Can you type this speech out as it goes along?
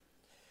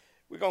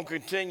We're going to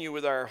continue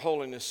with our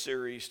Holiness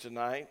series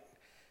tonight.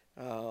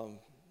 Of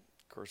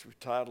course, we've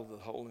titled the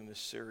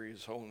Holiness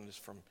series, Holiness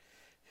from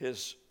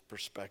His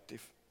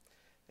Perspective.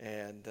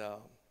 And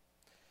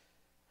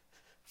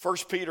 1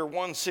 Peter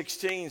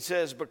 1:16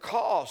 says,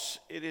 because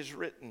it is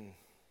written,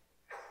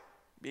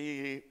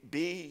 be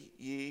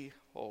ye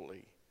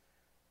holy,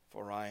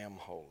 for I am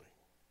holy.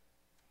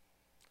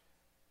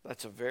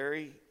 That's a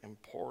very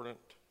important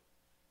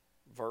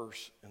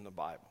verse in the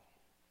Bible.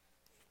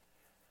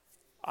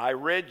 I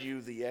read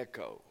you the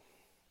echo.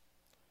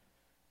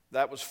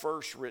 That was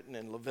first written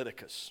in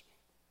Leviticus,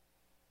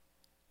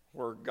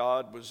 where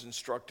God was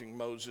instructing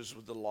Moses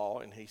with the law,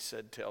 and he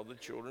said, tell the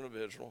children of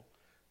Israel,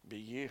 be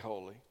ye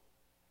holy.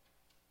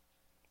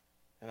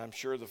 And I'm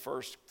sure the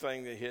first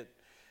thing that hit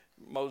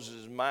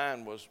Moses'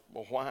 mind was,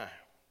 well, why?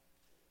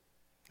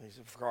 He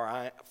said, for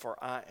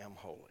I am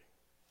holy.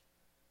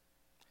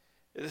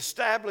 It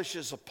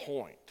establishes a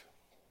point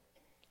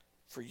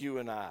for you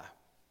and I.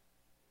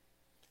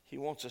 He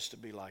wants us to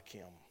be like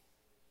him.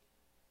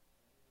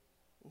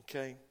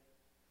 Okay?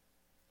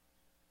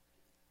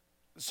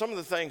 Some of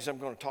the things I'm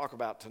going to talk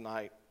about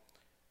tonight,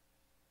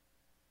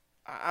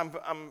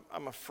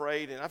 I'm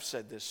afraid, and I've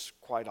said this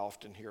quite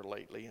often here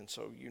lately, and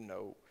so you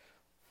know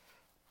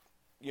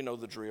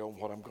the drill of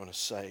what I'm going to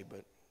say,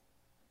 but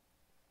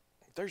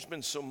there's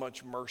been so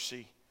much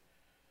mercy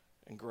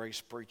and grace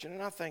preaching,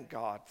 and I thank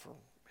God for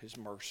his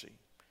mercy.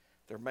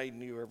 They're made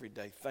new every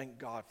day. Thank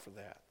God for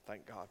that.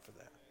 Thank God for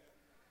that.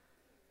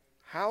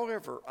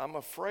 However, I'm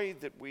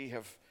afraid that we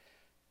have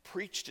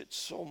preached it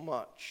so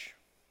much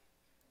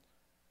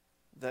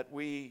that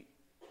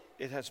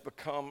it has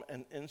become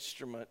an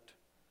instrument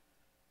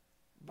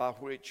by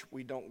which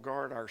we don't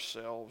guard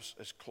ourselves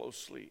as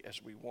closely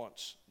as we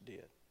once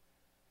did.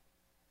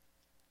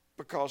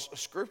 Because a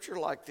scripture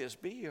like this,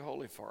 be ye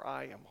holy for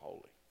I am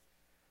holy,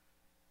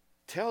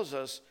 tells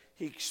us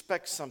he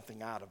expects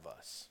something out of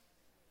us.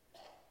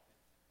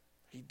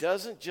 He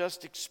doesn't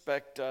just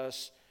expect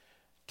us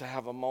to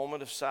have a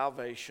moment of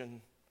salvation,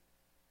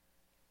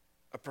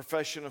 a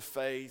profession of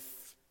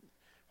faith,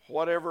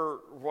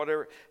 whatever.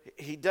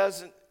 He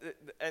doesn't,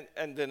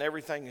 and then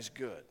everything is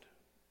good.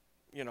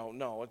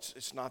 No,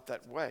 it's not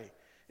that way.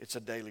 It's a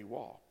daily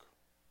walk.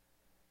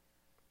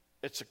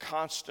 It's a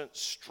constant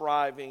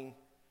striving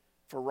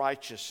for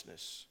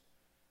righteousness,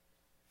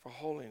 for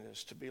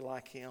holiness, to be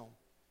like him.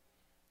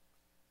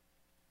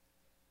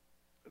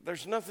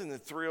 There's nothing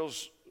that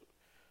thrills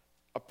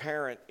a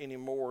parent any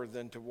more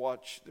than to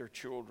watch their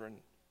children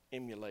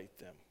emulate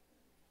them.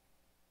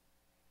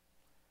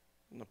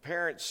 When the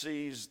parent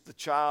sees the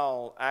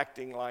child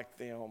acting like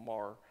them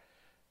or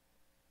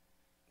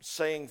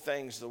saying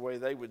things the way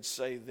they would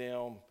say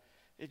them,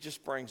 it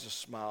just brings a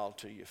smile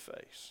to your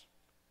face.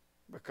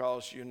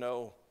 Because,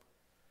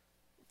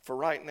 for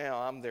right now,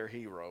 I'm their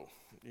hero,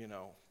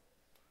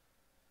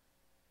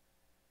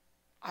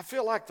 I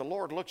feel like the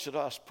Lord looks at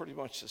us pretty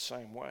much the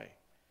same way.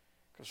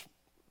 Because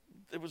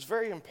it was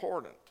very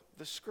important.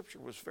 This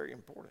scripture was very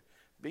important.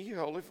 Be ye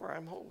holy, for I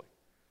am holy.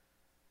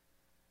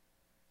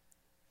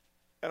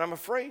 And I'm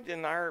afraid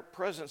in our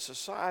present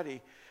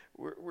society,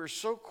 we're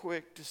so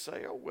quick to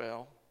say, oh,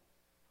 well,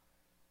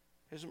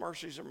 his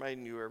mercies are made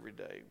new every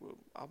day. Well,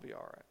 I'll be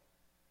all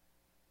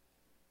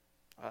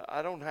right.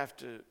 I don't have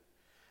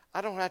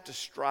to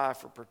strive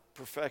for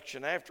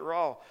perfection. After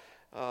all,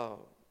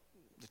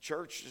 the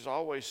church is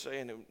always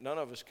saying that none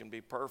of us can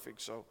be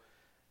perfect.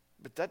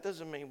 But that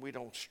doesn't mean we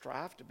don't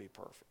strive to be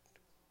perfect.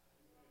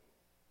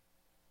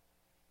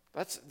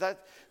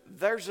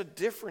 There's a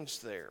difference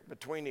there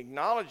between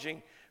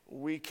acknowledging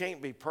we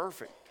can't be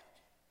perfect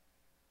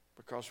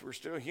because we're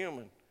still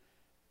human,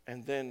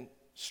 and then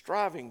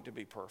striving to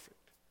be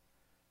perfect.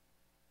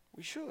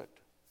 We should.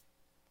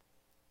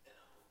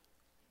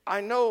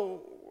 I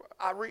know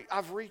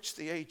I've reached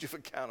the age of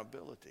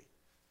accountability.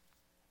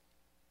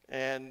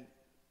 And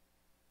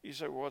you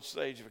say, well, what's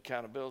the age of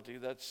accountability?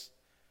 That's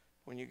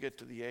when you get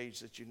to the age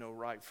that you know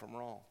right from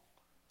wrong.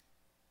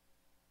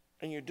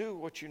 And you do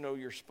what you know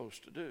you're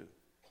supposed to do.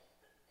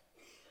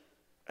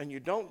 And you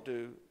don't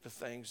do the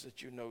things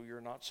that you know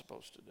you're not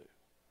supposed to do.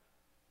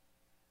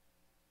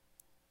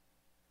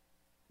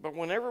 But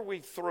whenever we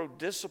throw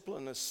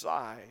discipline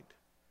aside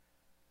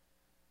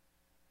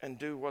and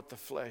do what the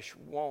flesh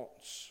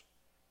wants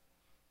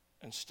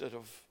instead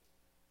of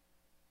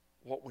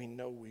what we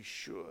know we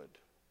should,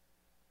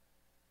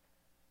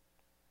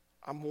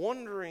 I'm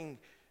wondering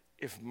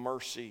if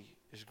mercy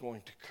is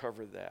going to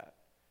cover that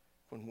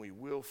when we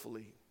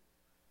willfully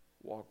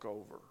walk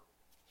over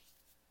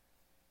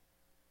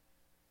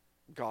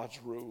God's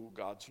rule,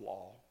 God's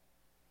law.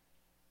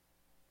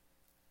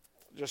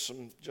 Just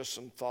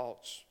some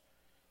thoughts.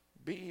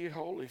 Be ye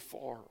holy,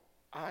 for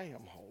I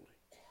am holy.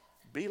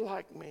 Be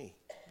like me,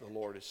 the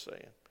Lord is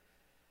saying.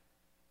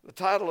 The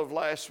title of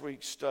last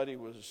week's study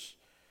was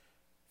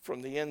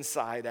From the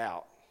Inside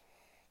Out.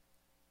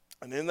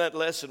 And in that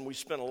lesson, we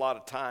spent a lot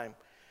of time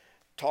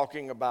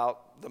talking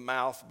about the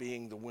mouth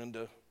being the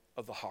window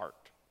of the heart.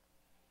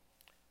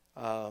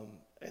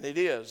 And it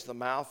is. The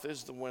mouth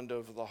is the window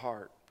of the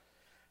heart.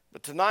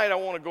 But tonight I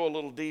want to go a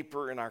little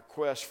deeper in our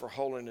quest for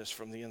holiness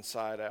from the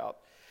inside out.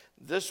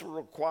 This will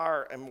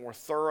require a more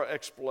thorough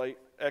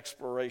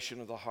exploration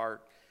of the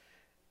heart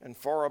and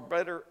for a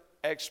better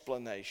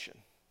explanation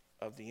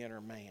of the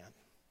inner man.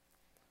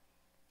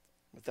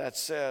 With that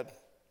said,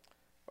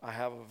 I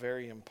have a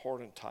very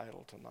important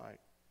title tonight,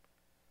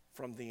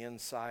 From the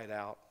Inside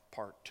Out,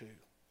 Part 2.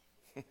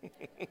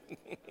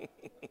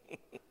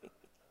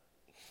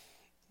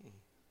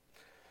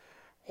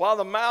 While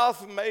the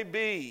mouth may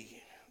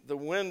be the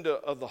window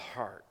of the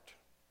heart,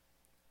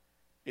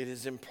 it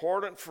is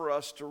important for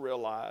us to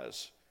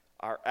realize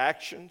our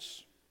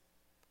actions,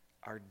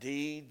 our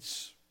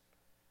deeds,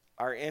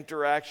 our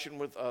interaction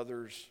with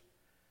others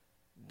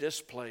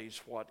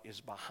displays what is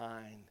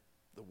behind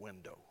the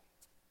window.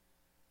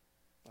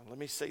 Now, let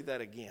me say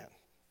that again,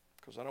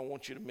 because I don't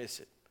want you to miss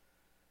it.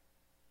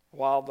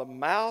 While the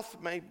mouth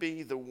may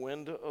be the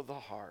window of the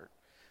heart,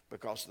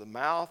 because the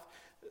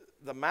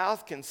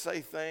mouth can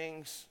say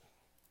things.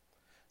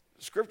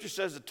 Scripture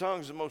says the tongue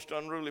is the most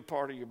unruly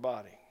part of your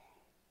body.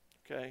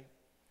 Okay?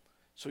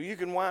 So you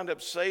can wind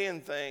up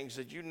saying things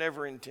that you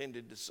never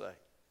intended to say.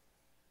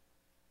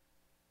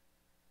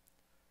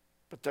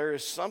 But there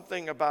is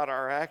something about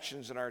our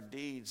actions and our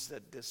deeds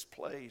that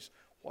displays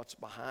what's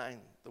behind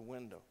the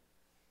window.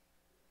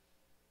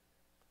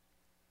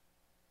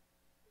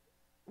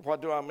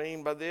 What do I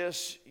mean by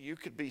this? You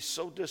could be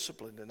so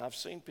disciplined, and I've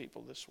seen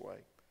people this way.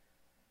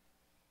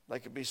 They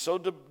could be so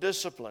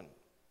disciplined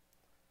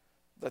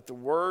that the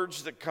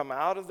words that come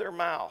out of their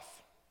mouth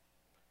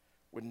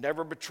would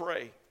never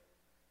betray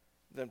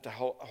them to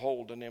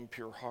hold an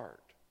impure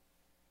heart.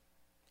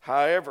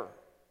 However,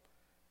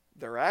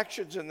 their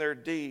actions and their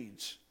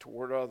deeds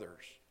toward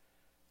others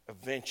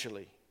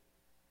eventually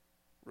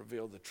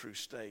reveal the true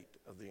state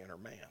of the inner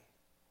man.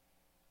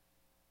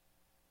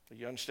 Do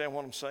you understand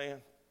what I'm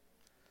saying?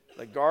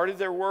 They guarded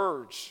their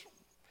words.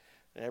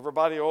 And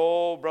everybody,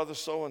 oh, brother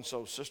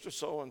so-and-so, sister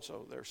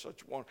so-and-so, they're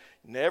such one.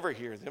 Never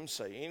hear them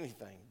say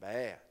anything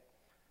bad.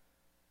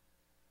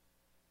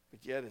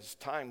 But yet as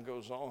time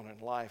goes on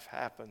and life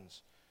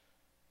happens,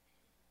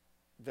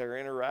 their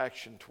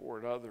interaction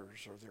toward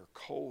others or their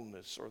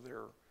coldness or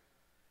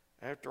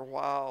after a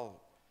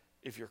while,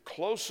 if you're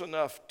close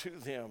enough to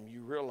them,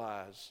 you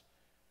realize,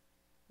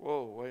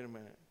 whoa, wait a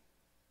minute.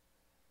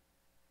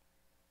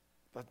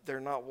 But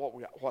they're not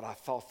what I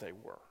thought they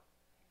were.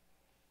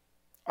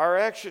 Our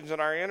actions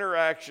and our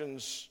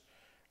interactions,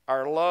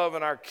 our love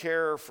and our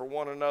care for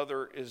one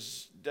another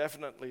is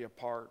definitely a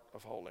part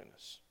of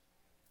holiness.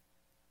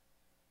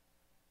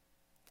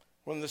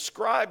 When the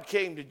scribe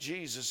came to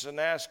Jesus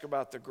and asked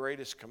about the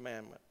greatest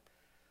commandment,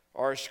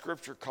 or as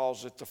Scripture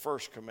calls it, the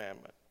first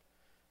commandment,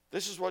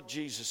 this is what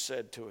Jesus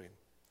said to him.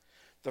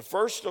 The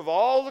first of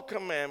all the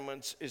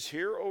commandments is,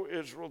 Hear, O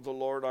Israel, the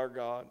Lord our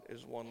God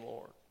is one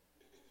Lord.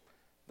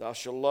 Thou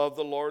shalt love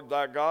the Lord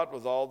thy God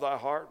with all thy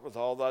heart, with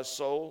all thy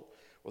soul,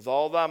 with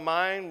all thy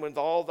mind, with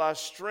all thy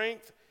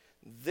strength.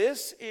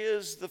 This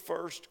is the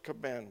first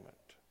commandment.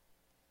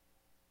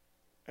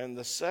 And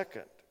the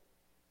second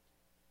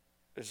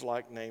is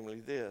like,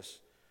 namely, this.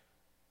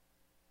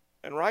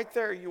 And right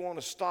there you want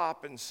to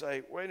stop and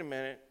say, wait a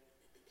minute.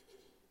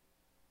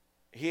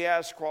 He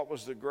asked what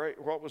was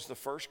the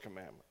first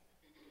commandment.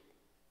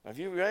 Now, if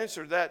you've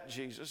answered that,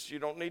 Jesus, you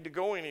don't need to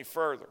go any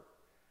further.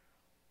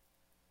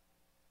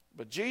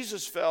 But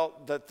Jesus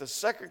felt that the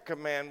second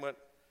commandment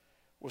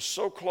was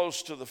so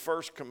close to the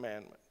first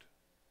commandment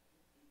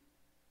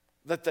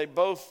that they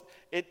both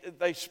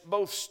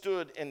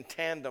stood in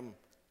tandem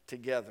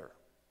together.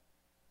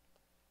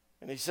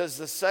 And he says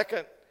the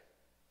second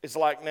is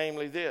like,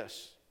 namely,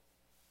 this.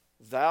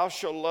 Thou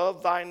shalt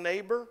love thy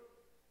neighbor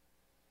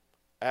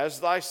as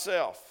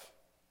thyself.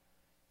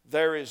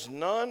 There is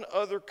none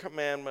other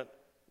commandment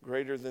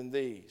greater than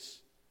these.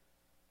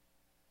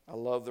 I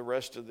love the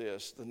rest of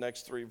this, the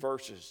next 3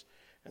 verses.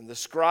 And the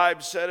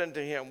scribe said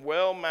unto him,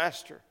 Well,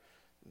 master,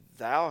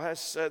 thou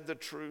hast said the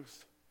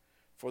truth,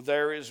 for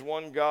there is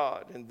one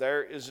God, and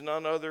there is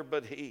none other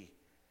but he.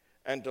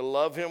 And to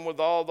love him with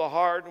all the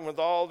heart, and with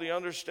all the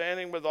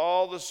understanding, with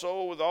all the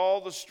soul, with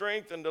all the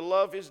strength, and to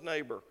love his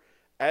neighbor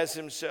as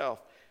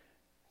himself,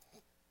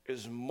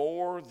 is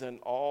more than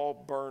all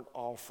burnt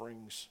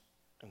offerings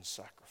and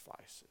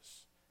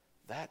sacrifices.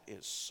 That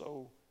is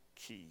so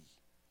key.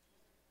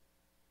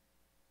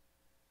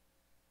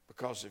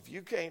 Because if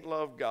you can't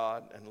love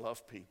God and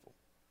love people,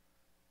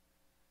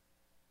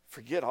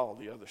 forget all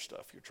the other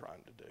stuff you're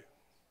trying to do.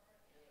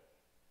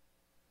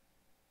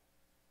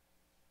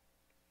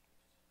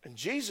 And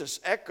Jesus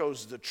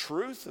echoes the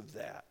truth of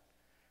that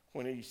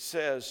when he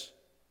says,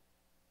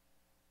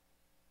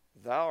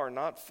 Thou art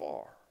not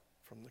far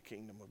from the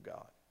kingdom of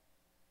God.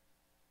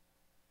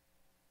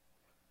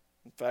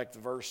 In fact, the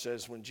verse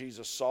says, when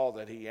Jesus saw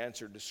that, he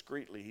answered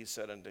discreetly. He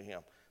said unto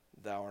him,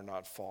 Thou art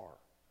not far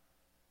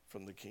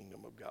from the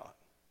kingdom of God.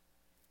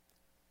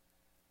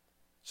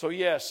 So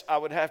yes, I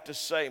would have to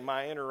say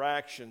my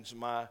interactions,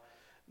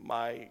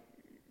 my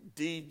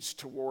deeds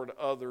toward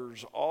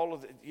others, all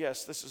of it,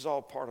 yes, this is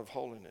all part of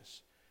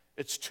holiness.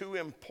 It's too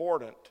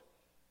important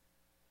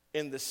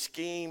in the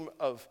scheme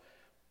of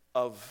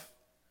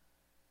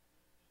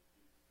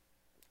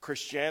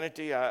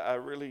Christianity. I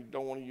really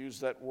don't want to use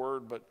that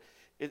word, but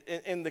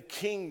in the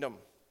kingdom,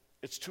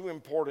 it's too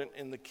important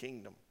in the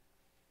kingdom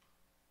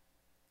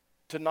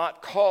to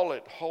not call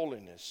it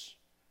holiness,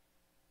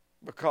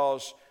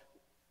 because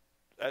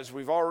as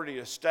we've already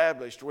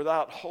established,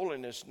 without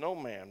holiness no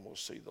man will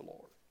see the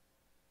Lord.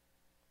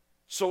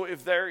 So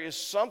if there is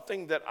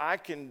something that I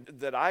can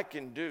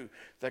do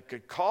that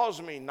could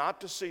cause me not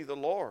to see the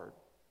Lord,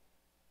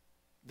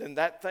 then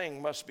that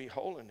thing must be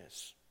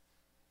holiness.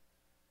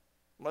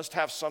 Must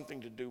have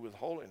something to do with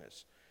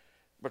holiness.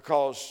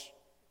 Because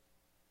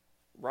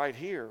right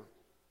here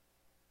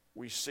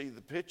we see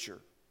the picture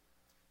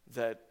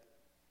that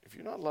if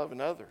you're not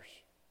loving others,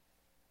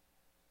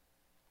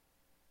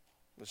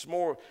 it's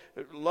more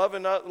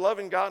loving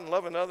God and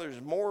loving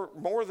others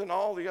more than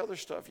all the other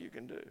stuff you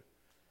can do.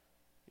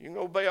 You can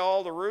obey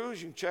all the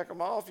rules, you can check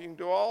them off, you can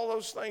do all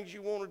those things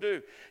you want to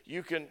do.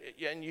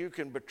 You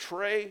can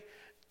betray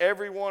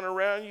everyone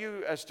around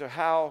you as to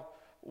how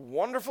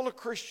wonderful a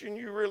Christian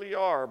you really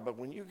are, but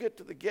when you get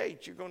to the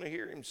gate, you're going to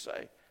hear him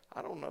say,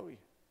 I don't know you.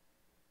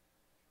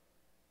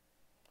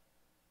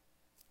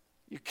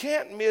 You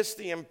can't miss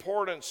the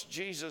importance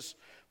Jesus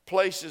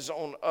places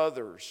on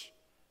others,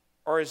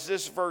 or as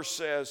this verse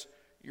says,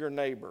 your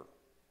neighbor.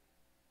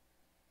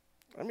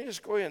 Let me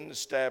just go ahead and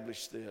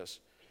establish this.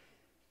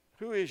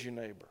 Who is your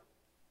neighbor?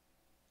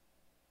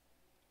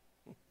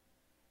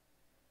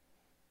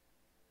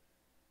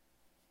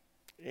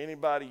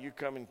 Anybody you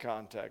come in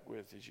contact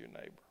with is your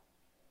neighbor.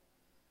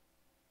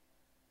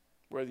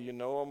 Whether you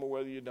know them or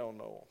whether you don't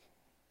know them.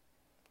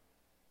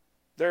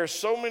 There are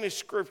so many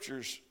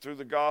scriptures through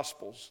the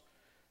Gospels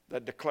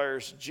that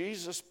declares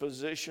Jesus'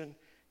 position,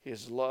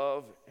 his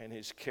love, and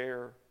his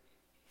care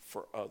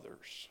for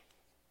others.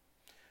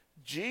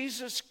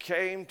 Jesus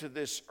came to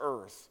this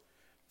earth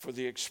for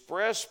the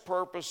express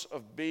purpose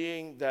of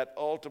being that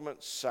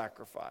ultimate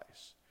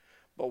sacrifice.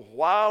 But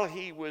while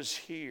he was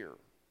here,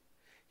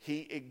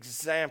 he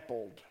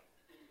exampled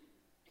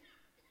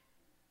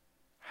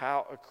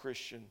how a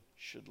Christian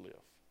should live.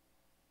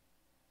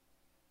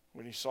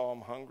 When he saw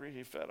them hungry,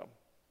 he fed them.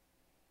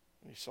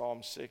 When he saw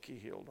them sick, he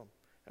healed them.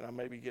 And I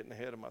may be getting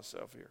ahead of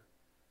myself here.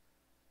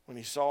 When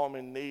he saw them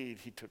in need,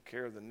 he took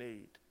care of the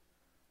need.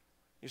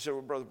 You say,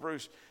 well, Brother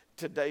Bruce,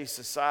 today's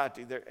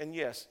society, and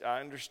yes, I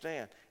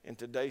understand, in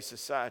today's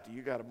society,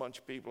 you got a bunch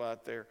of people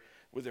out there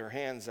with their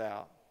hands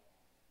out.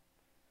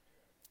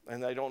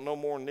 And they don't no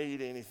more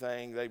need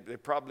anything. They're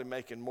probably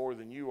making more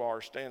than you are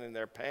standing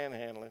there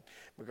panhandling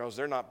because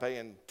they're not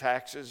paying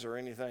taxes or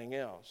anything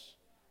else.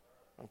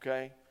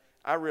 Okay?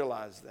 I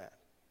realize that.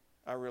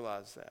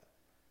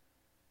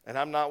 And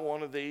I'm not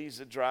one of these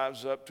that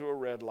drives up to a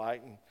red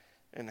light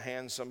and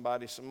hands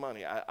somebody some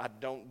money. I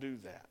don't do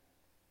that.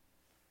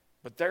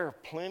 But there are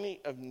plenty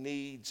of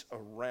needs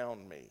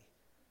around me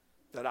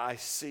that I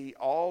see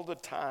all the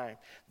time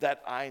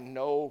that I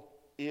know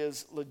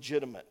is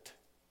legitimate.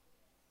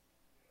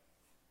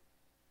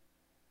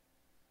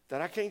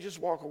 That I can't just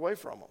walk away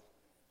from them.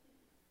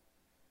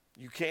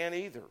 You can't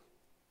either.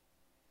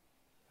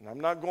 And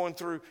I'm not going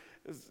through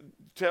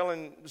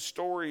telling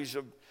stories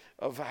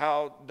of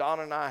how Don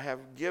and I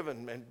have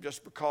given, and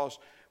just because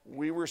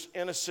we were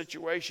in a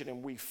situation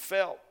and we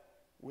felt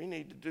we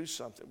need to do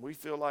something. We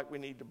feel like we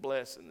need to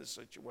bless in this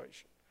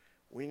situation.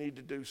 We need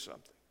to do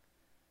something.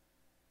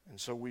 And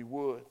so we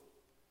would.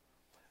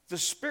 The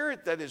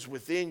Spirit that is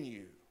within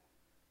you,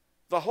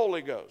 the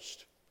Holy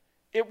Ghost,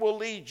 it will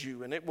lead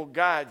you and it will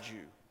guide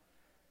you.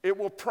 It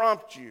will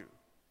prompt you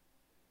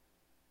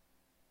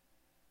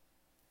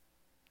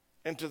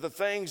into the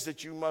things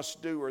that you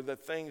must do or the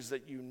things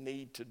that you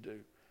need to do.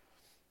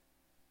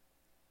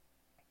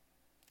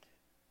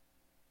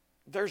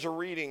 There's a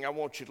reading I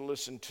want you to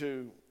listen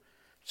to.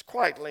 It's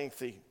quite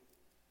lengthy,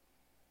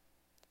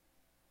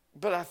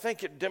 but I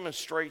think it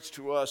demonstrates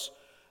to us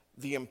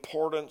the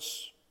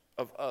importance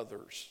of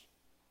others.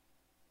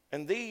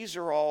 And these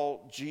are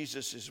all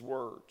Jesus'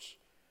 words.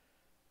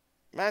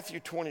 Matthew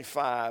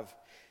 25,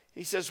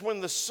 he says, when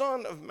the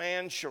Son of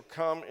Man shall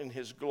come in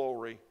his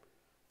glory,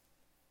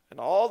 and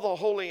all the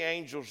holy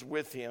angels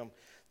with him,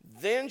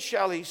 then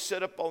shall he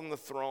sit upon the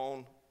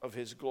throne of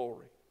his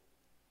glory.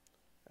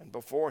 And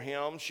before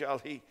him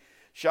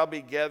shall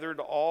be gathered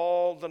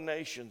all the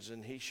nations,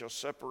 and he shall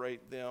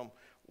separate them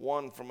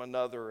one from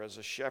another, as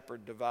a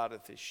shepherd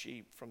divideth his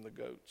sheep from the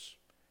goats.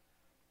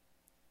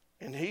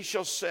 And he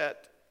shall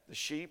set the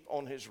sheep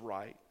on his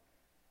right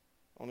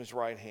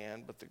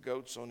hand, but the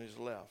goats on his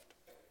left.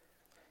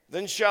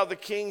 Then shall the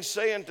king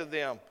say unto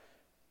them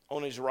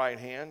on his right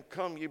hand,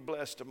 come ye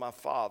blessed of my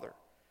Father,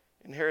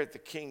 inherit the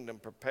kingdom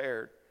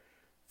prepared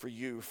for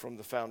you from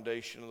the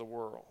foundation of the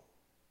world.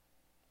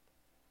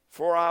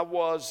 For I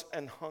was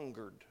an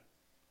hungered,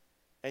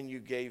 and you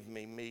gave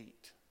me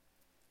meat.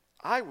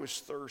 I was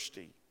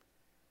thirsty,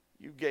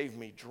 you gave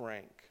me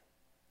drink.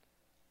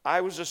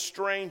 I was a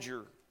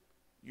stranger,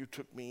 you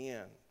took me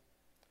in.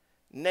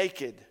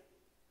 Naked,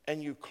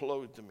 and you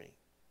clothed me.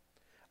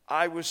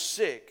 I was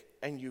sick,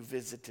 and you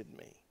visited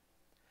me.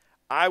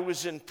 I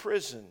was in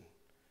prison,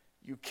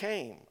 you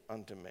came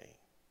unto me.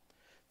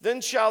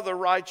 Then shall the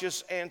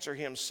righteous answer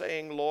him,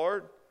 saying,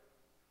 Lord,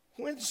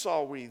 when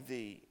saw we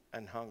thee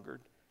and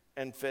hungered,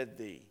 and fed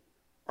thee,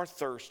 or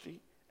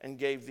thirsty, and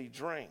gave thee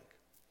drink?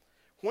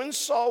 When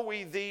saw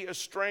we thee a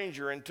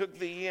stranger, and took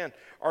thee in,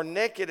 or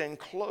naked, and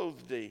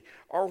clothed thee?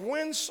 Or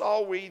when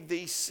saw we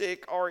thee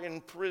sick, or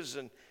in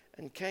prison,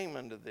 and came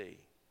unto thee?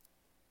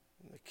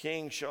 And the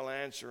king shall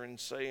answer and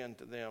say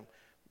unto them,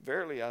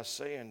 Verily I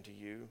say unto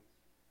you,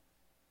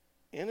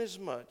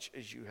 inasmuch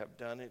as you have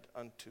done it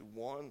unto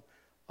one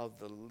of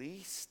the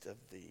least of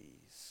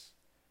these,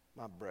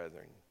 my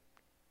brethren,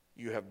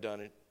 you have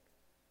done it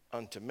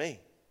unto me.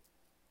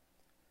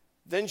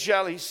 Then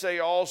shall he say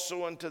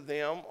also unto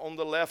them on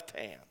the left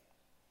hand,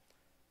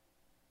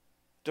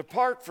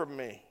 Depart from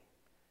me,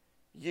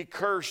 ye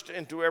cursed,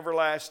 into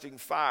everlasting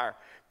fire,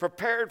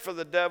 prepared for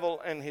the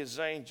devil and his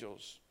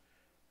angels.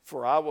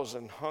 For I was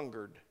an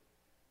hungered,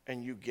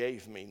 and you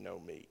gave me no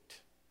meat.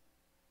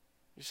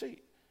 You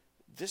see,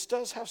 this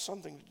does have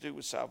something to do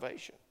with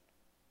salvation.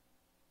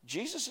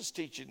 Jesus is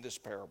teaching this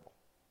parable.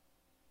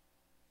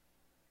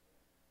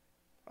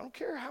 I don't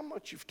care how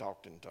much you've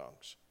talked in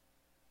tongues.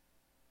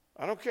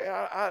 I don't care.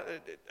 I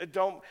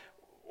don't.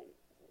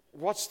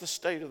 What's the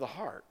state of the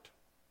heart?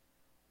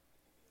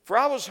 For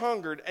I was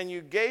hungered, and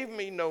you gave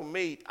me no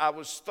meat. I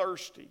was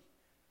thirsty.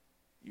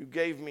 You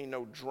gave me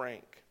no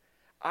drink.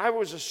 I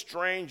was a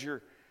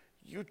stranger.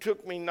 You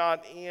took me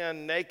not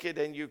in, naked,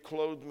 and you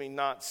clothed me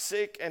not,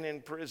 sick and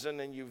in prison,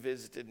 and you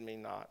visited me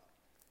not.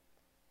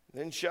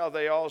 Then shall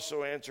they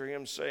also answer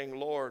him, saying,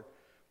 Lord,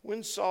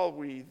 when saw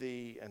we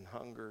thee and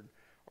hungered,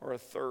 or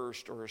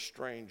athirst, or a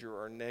stranger,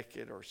 or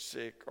naked, or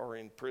sick, or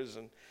in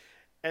prison,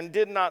 and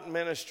did not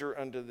minister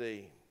unto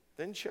thee?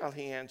 Then shall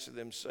he answer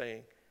them,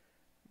 saying,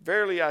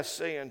 Verily I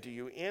say unto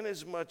you,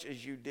 inasmuch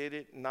as you did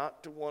it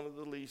not to one of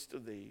the least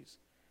of these,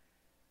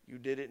 you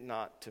did it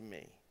not to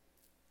me.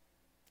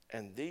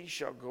 And these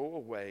shall go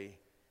away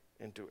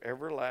into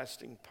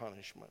everlasting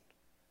punishment,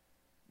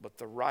 but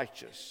the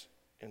righteous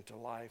into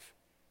life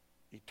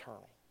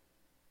eternal.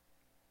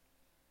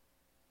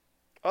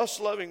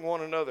 Us loving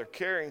one another,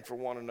 caring for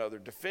one another,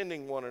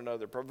 defending one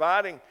another,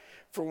 providing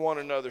for one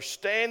another,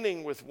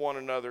 standing with one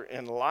another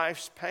in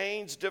life's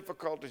pains,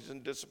 difficulties,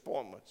 and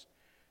disappointments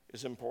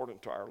is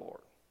important to our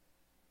Lord.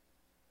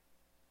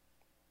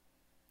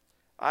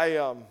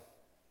 Let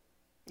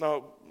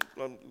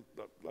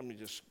me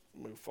just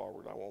move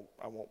forward.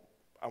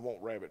 I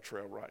won't rabbit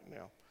trail right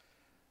now.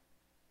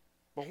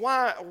 But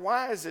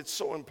why is it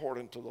so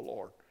important to the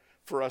Lord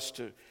for us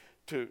to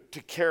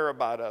care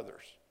about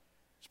others?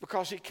 It's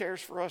because he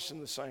cares for us in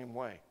the same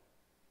way.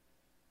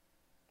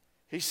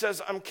 He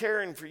says, I'm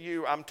caring for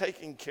you. I'm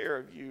taking care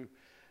of you.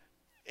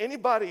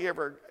 Anybody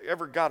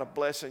ever got a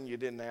blessing you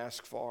didn't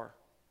ask for?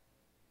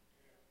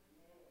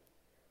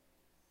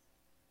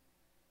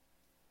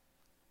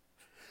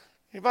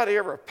 Anybody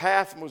ever a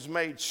path was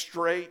made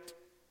straight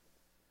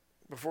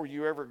before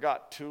you ever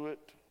got to it?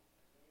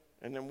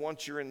 And then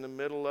once you're in the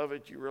middle of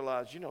it, you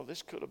realize,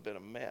 this could have been a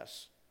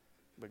mess.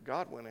 But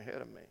God went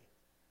ahead of me.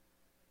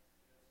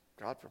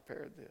 God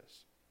prepared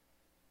this.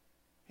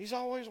 He's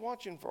always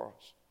watching for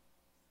us.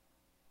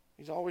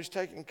 He's always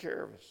taking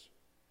care of us.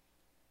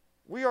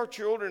 We are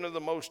children of the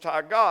Most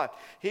High God.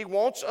 He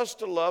wants us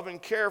to love and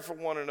care for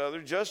one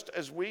another, just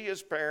as we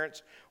as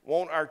parents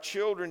want our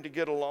children to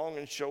get along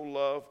and show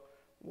love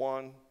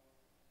one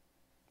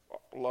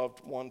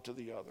to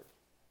the other.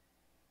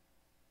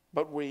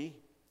 But we,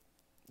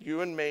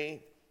 you and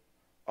me,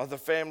 are the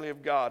family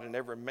of God, and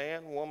every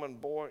man, woman,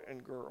 boy,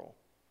 and girl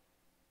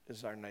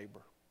is our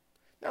neighbor.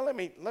 Now let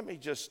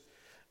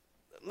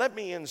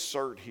me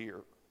insert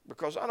here,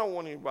 because I don't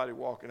want anybody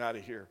walking out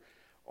of here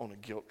on a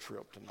guilt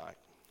trip tonight.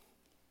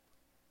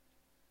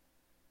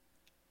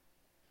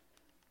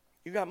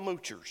 You got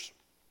moochers.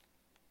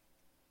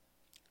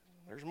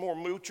 There's more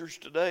moochers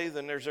today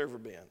than there's ever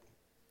been.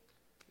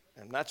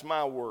 And that's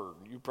my word.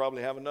 You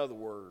probably have another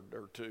word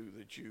or two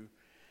that you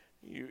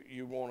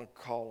want to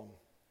call them.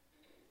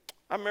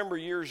 I remember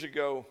years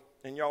ago,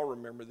 and y'all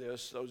remember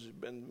this, those who've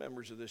been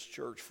members of this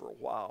church for a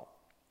while,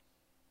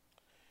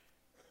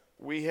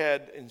 we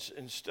had,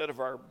 instead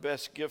of our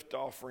best gift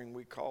offering,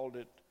 we called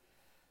it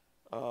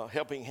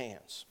Helping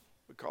Hands.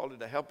 We called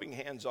it a Helping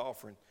Hands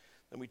offering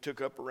that we took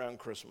up around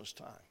Christmas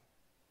time.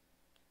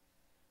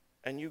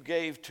 And you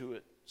gave to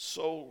it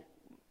so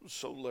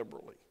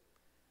liberally.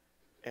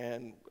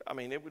 And,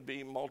 it would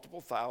be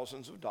multiple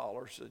thousands of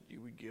dollars that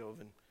you would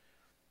give.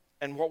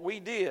 And what we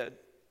did,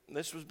 and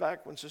this was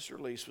back when Sister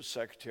Elise was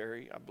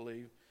secretary, I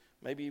believe,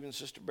 maybe even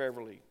Sister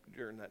Beverly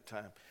during that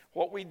time.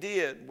 What we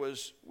did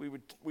was we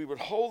would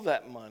hold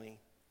that money,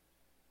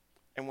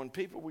 and when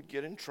people would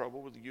get in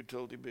trouble with the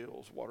utility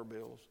bills, water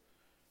bills,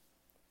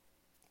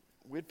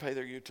 we'd pay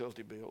their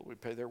utility bill,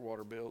 we'd pay their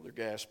water bill, their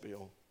gas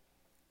bill.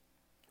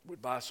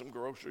 We'd buy some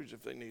groceries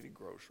if they needed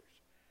groceries.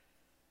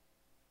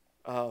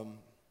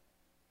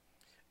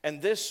 And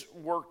this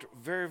worked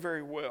very,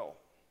 very well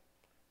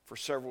for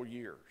several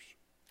years.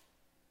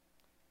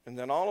 And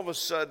then all of a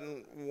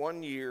sudden,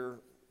 one year,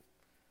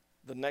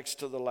 the next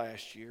to the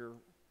last year.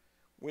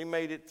 We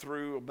made it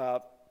through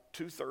about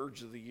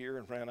 2/3 of the year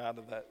and ran out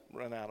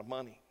of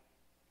money.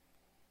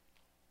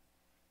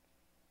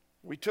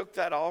 We took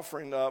that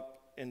offering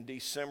up in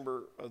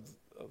December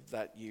of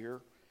that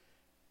year,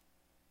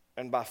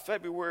 and by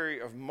February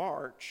of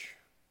March,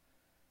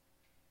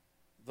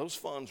 those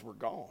funds were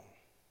gone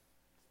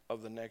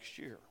of the next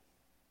year.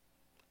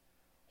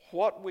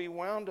 What we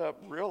wound up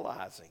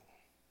realizing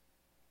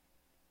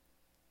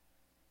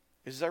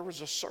is there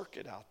was a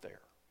circuit out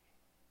there.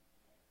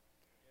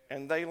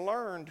 And they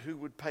learned who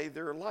would pay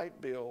their light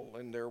bill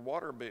and their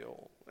water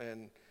bill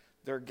and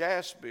their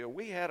gas bill.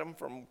 We had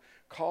them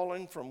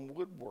calling from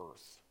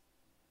Woodworth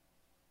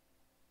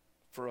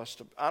for us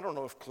to, I don't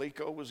know if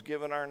Clico was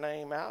giving our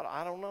name out.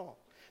 I don't know.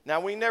 Now,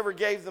 we never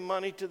gave the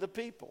money to the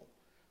people.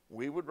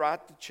 We would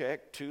write the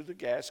check to the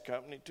gas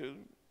company, to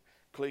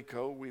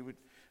Clico.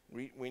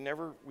 We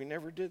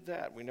never did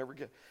that.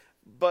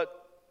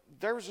 But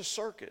there was a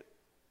circuit.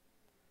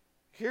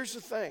 Here's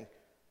the thing.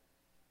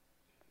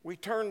 We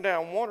turned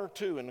down one or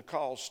two and the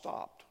calls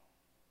stopped.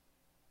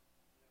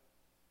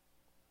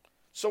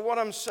 So what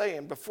I'm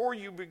saying, before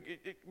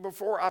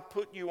I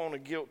put you on a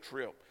guilt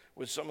trip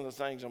with some of the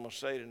things I'm going to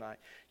say tonight,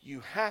 you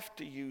have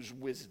to use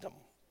wisdom.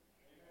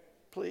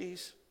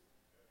 Please,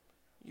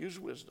 use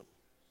wisdom.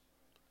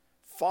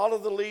 Follow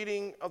the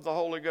leading of the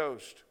Holy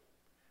Ghost.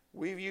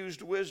 We've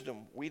used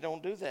wisdom. We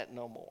don't do that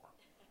no more.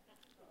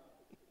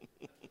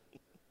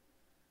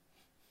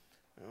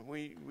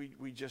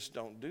 We just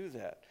don't do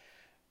that.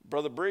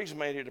 Brother Briggs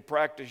made it a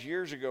practice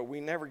years ago. We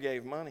never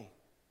gave money.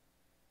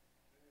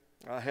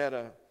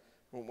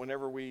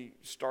 Whenever we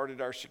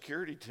started our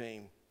security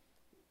team,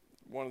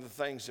 one of the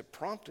things that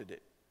prompted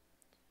it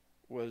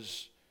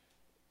was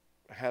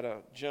I had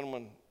a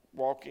gentleman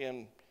walk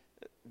in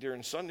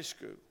during Sunday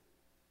school,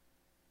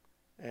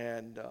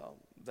 and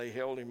they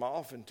held him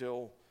off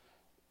until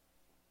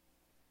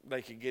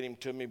they could get him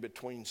to me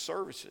between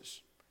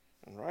services.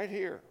 And right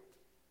here,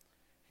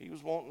 he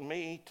was wanting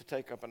me to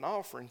take up an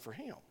offering for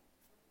him.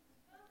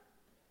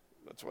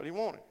 That's what he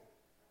wanted.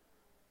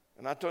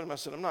 And I told him, I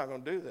said, I'm not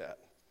going to do that.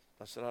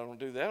 I said, I don't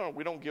do that.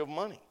 We don't give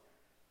money.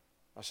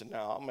 I said,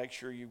 now I'll make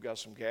sure you've got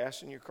some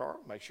gas in your car.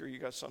 Make sure you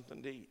got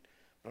something to eat.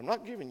 But I'm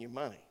not giving you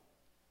money.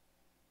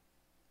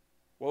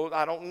 Well,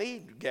 I don't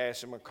need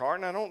gas in my car,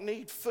 and I don't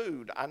need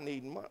food. I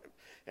need money.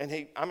 And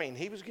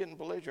he was getting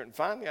belligerent. And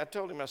finally, I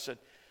told him, I said,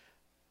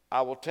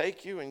 I will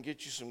take you and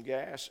get you some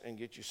gas and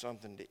get you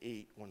something to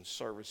eat when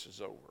service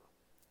is over.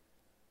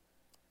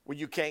 Well,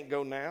 you can't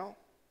go now?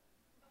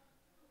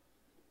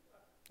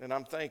 And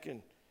I'm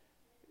thinking,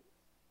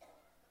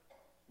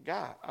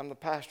 God, I'm the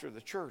pastor of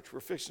the church.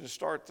 We're fixing to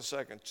start the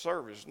second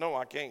service. No,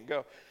 I can't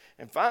go.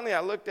 And finally, I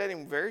looked at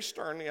him very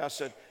sternly. I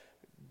said,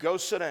 go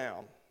sit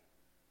down,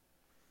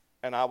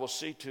 and I will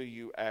see to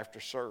you after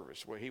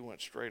service. Well, he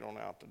went straight on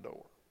out the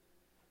door.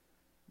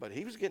 But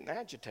he was getting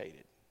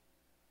agitated.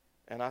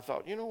 And I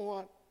thought, you know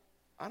what?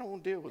 I don't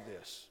want to deal with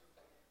this.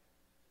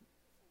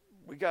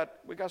 We got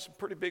some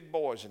pretty big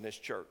boys in this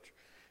church.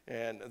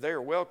 And they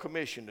are well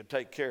commissioned to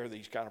take care of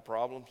these kind of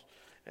problems.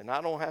 And I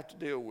don't have to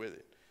deal with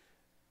it.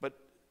 But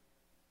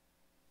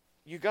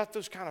you got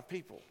those kind of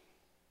people.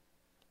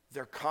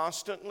 They're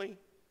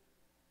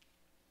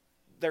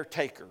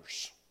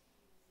takers.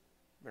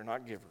 They're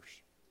not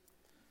givers.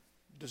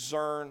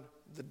 Discern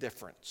the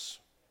difference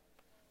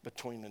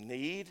between a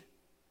need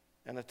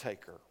and a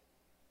taker.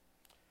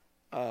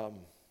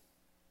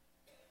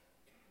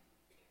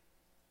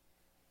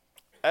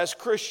 As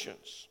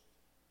Christians,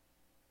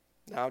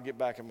 now I'll get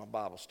back in my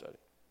Bible study.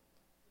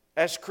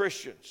 As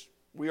Christians,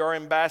 we are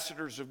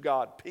ambassadors of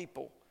God.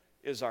 People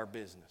is our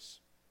business.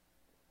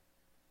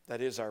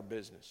 That is our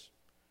business.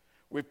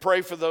 We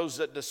pray for those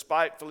that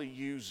despitefully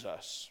use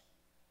us.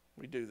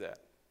 We do that.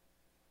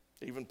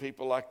 Even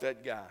people like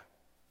that guy,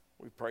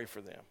 we pray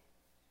for them.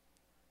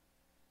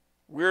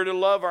 We're to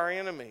love our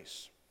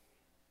enemies.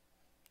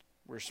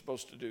 We're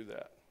supposed to do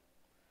that.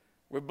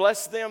 We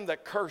bless them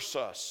that curse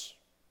us.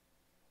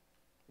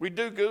 We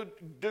do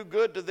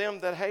good to them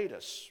that hate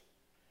us.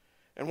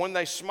 And when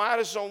they smite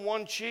us on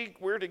one cheek,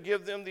 we're to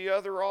give them the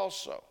other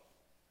also.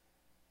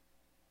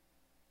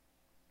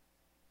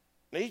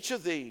 Each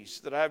of these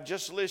that I've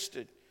just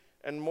listed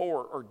and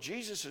more are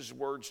Jesus'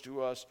 words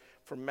to us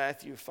from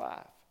Matthew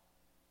 5,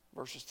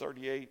 verses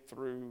 38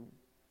 through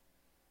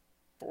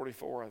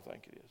 44, I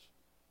think it is.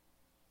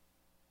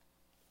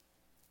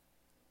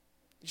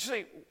 You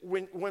see,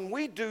 when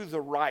we do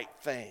the right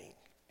thing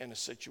in a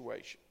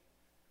situation,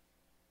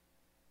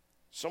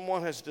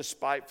 someone has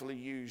despitefully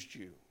used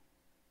you,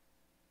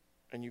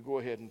 and you go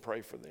ahead and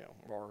pray for them,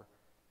 or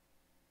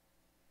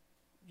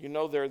you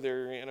know they're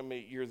their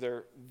enemy,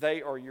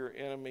 they are your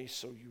enemy,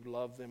 so you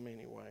love them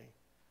anyway.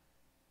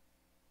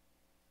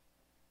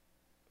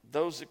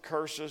 Those that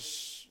curse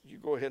us, you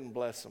go ahead and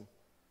bless them.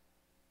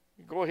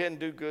 You go ahead and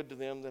do good to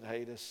them that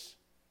hate us.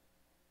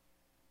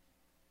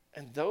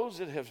 And those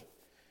that have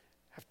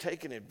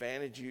taken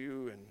advantage of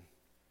you, and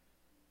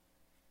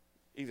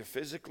either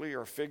physically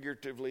or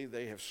figuratively,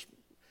 they have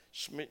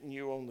smitten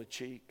you on the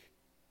cheek,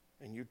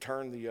 and you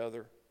turn the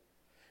other.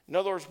 In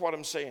other words, what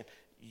I'm saying,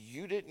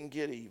 you didn't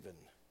get even.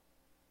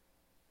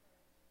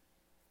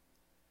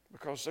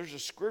 Because there's a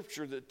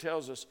scripture that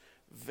tells us,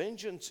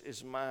 vengeance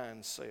is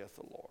mine, saith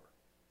the Lord.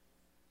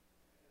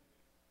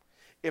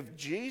 If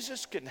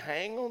Jesus can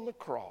hang on the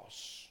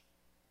cross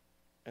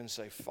and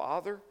say,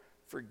 Father,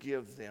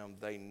 forgive them,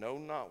 they know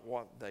not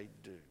what they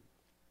do.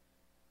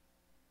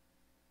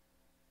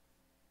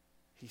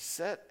 He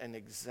set an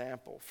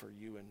example for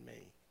you and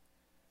me.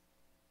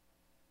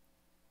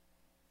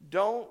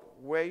 Don't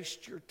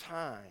waste your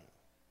time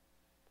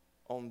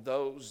on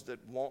those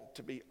that want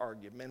to be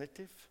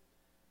argumentative.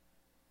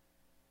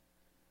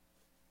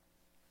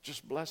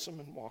 Just bless them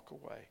and walk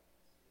away.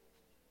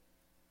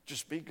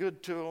 Just be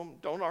good to them.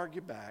 Don't argue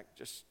back.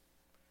 Just,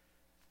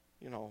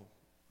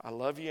 I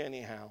love you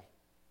anyhow.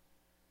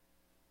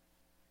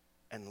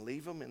 And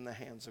leave them in the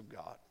hands of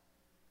God.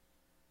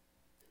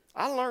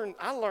 I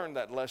learned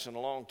that lesson a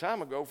long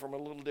time ago from a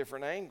little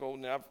different angle.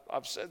 And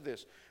I've said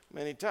this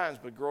many times,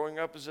 but growing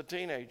up as a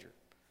teenager,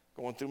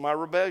 going through my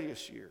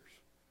rebellious years,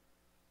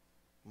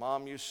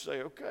 Mom used to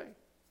say, okay,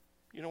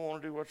 you don't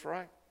want to do what's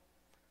right?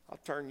 I'll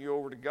turn you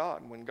over to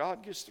God. And when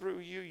God gets through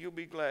you, you'll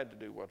be glad to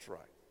do what's right.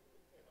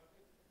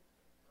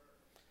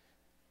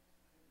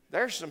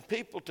 There's some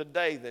people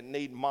today that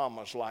need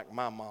mamas like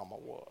my mama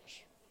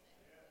was.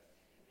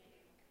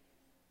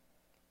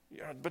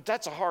 But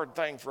that's a hard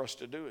thing for us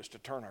to do, is to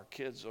turn our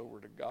kids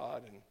over to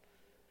God. And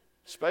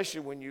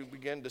especially when you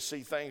begin to see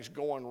things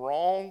going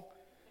wrong.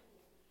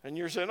 And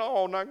you're saying,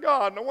 oh, now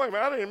God, no, wait a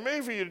minute, I didn't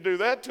mean for you to do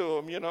that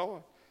to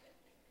them,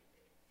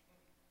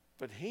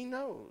 But He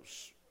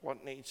knows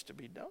what needs to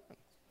be done.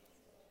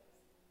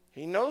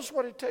 He knows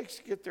what it takes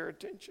to get their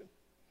attention.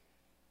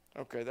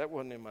 Okay, that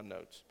wasn't in my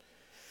notes.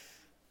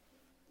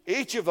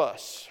 Each of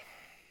us,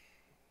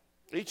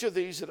 each of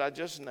these that I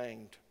just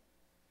named,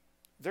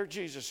 they're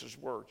Jesus'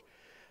 words.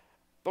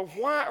 But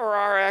why are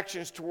our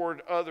actions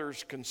toward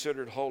others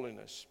considered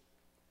holiness?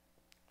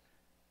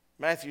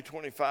 Matthew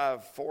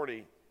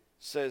 25:40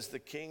 says, the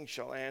king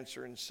shall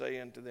answer and say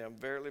unto them,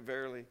 verily,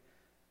 verily,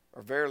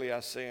 or verily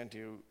I say unto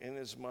you,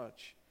 inasmuch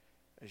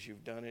as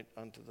you've done it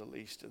unto the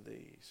least of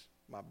these,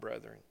 my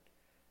brethren,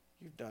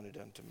 you've done it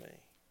unto me.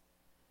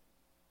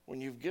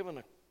 When you've given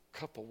a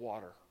cup of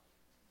water,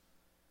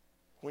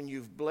 when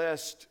you've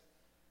blessed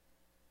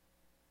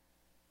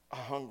a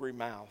hungry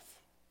mouth,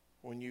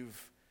 when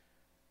you've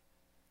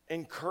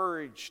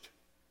encouraged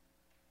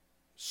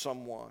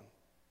someone.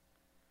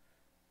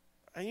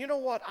 And you know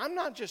what? I'm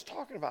not just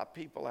talking about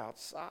people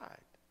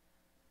outside.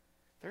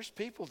 There's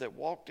people that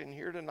walked in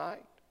here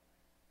tonight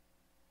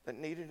that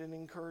needed an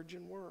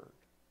encouraging word.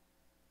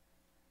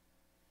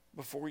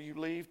 Before you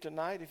leave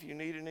tonight, if you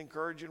need an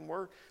encouraging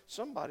word,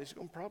 somebody's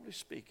going to probably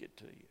speak it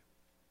to you.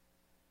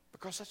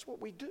 Because that's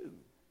what we do.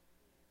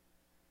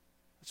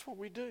 That's what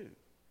we do.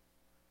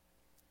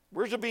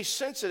 We're to be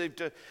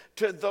sensitive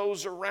to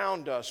those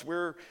around us.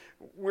 We're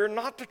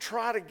not to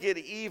try to get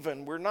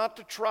even. We're not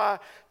to try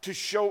to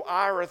show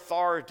our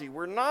authority.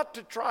 We're not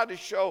to try to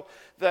show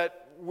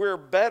that we're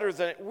better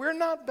than. We're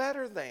not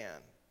better than.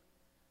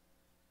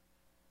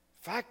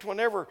 In fact,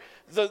 whenever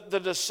the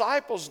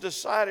disciples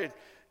decided,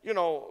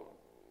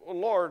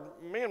 Lord,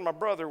 me and my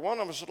brother,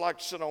 one of us would like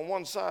to sit on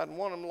one side and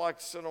one of them would like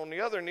to sit on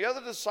the other. And the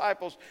other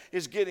disciples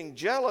is getting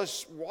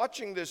jealous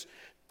watching this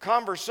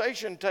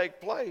conversation take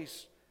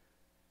place.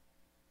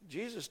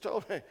 Jesus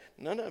told me,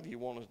 none of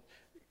you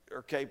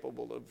are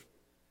capable of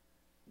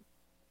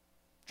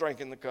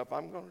drinking the cup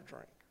I'm going to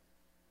drink.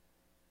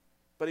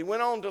 But he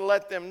went on to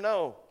let them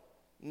know,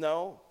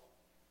 no,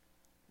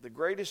 the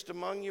greatest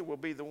among you will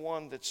be the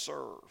one that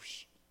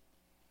serves.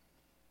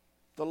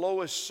 The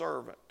lowest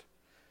servant.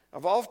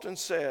 I've often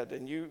said,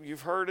 and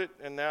you've heard it,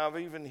 and now I've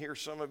even heard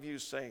some of you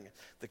saying it,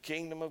 the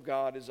kingdom of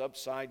God is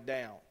upside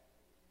down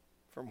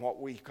from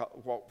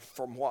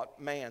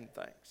what man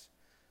thinks.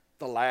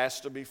 The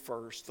last to be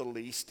first, the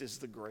least is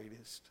the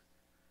greatest.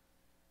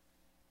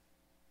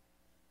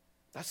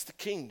 That's the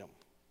kingdom.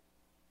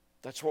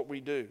 That's what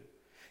we do.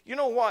 You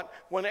know what?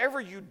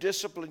 Whenever you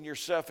discipline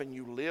yourself and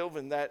you live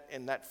in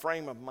that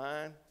frame of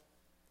mind,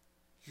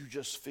 you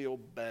just feel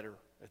better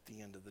at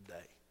the end of the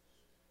day.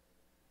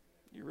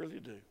 You really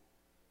do.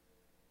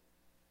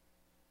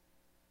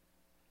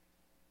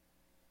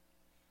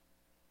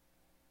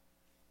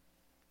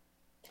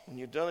 When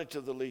you've done it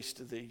to the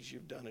least of these,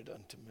 you've done it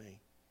unto me.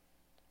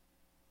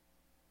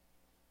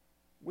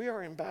 We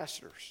are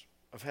ambassadors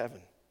of heaven.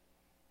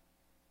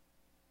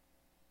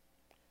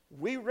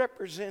 We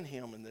represent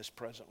Him in this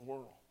present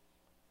world.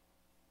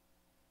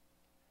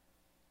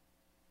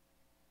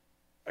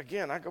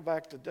 Again, I go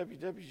back to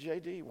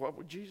WWJD. What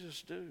would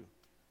Jesus do?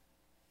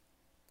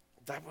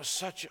 That was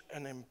such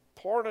an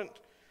important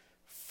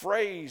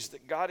phrase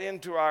that got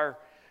into our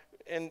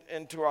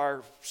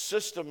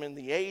system in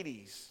the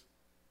 80s,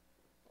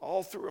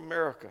 all through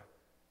America.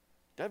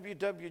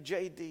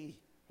 WWJD.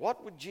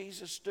 What would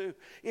Jesus do?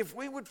 If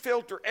we would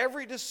filter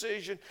every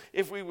decision,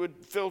 if we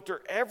would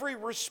filter every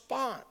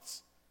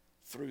response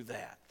through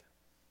that,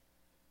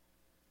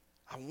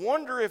 I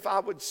wonder if I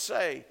would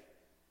say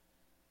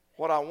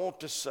what I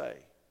want to say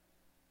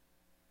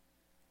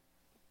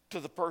to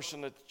the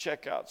person at the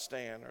checkout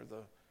stand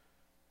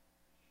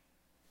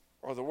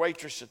or the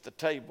waitress at the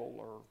table,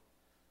 or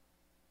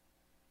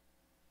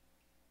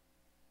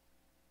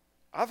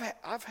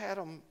I've had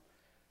them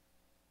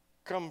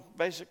come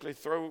basically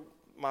throw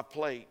my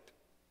plate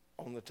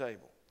on the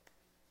table.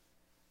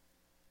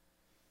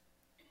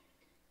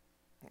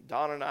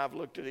 Don and I have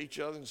looked at each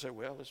other and said,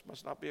 well, this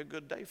must not be a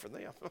good day for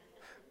them.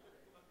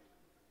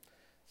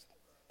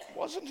 It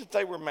wasn't that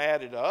they were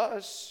mad at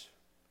us.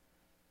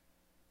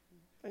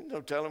 There's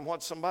no telling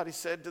what somebody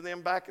said to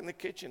them back in the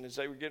kitchen as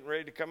they were getting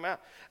ready to come out.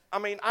 I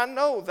mean, I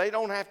know they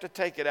don't have to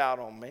take it out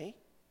on me,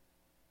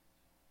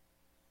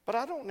 but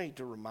I don't need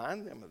to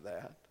remind them of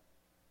that.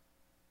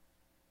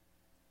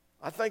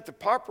 I think the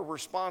proper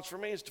response for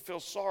me is to feel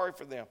sorry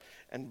for them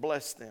and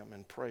bless them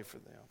and pray for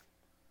them.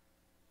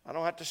 I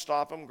don't have to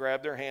stop them,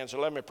 grab their hands,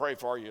 and let me pray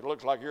for you. It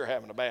looks like you're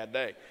having a bad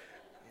day.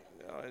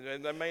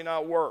 That may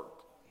not work.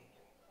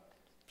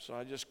 So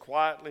I just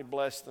quietly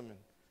bless them.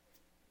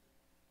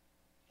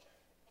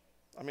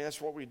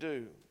 That's what we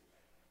do.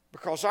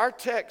 Because our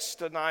text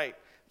tonight,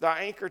 the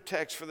anchor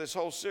text for this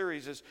whole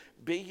series is,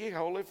 be ye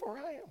holy, for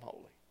I am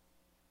holy.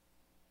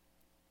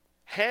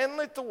 Handle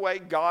it the way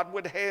God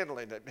would handle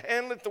it.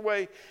 Handle it the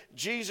way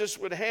Jesus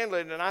would handle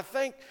it. And I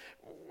think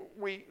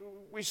we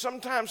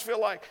sometimes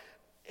feel like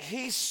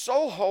he's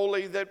so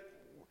holy that,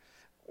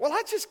 well,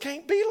 I just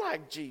can't be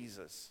like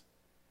Jesus.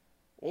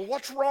 Well,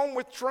 what's wrong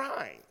with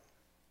trying?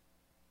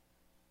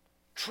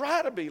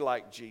 Try to be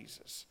like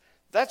Jesus.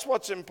 That's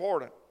what's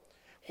important.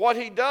 What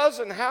he does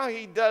and how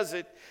he does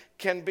it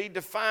can be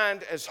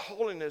defined as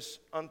holiness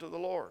unto the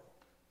Lord.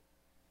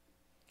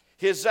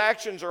 His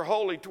actions are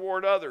holy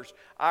toward others.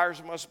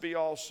 Ours must be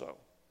also.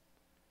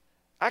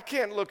 I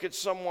can't look at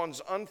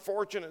someone's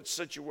unfortunate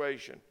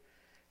situation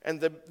and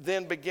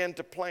then begin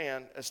to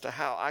plan as to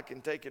how I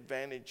can take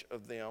advantage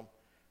of them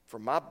for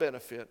my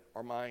benefit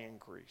or my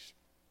increase.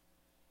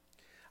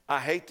 I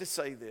hate to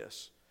say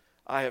this.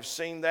 I have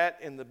seen that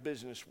in the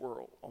business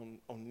world on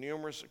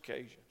numerous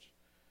occasions.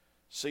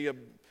 See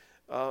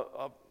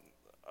a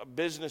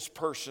business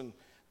person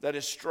that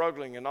is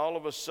struggling, and all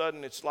of a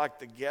sudden it's like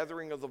the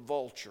gathering of the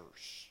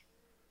vultures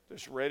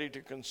that's ready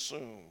to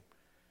consume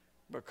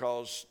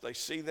because they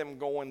see them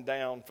going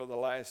down for the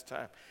last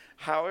time.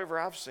 However,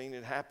 I've seen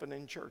it happen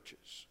in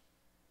churches.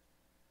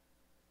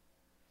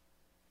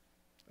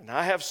 And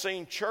I have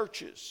seen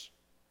churches,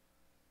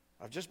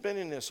 I've just been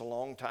in this a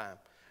long time,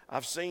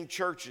 I've seen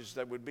churches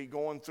that would be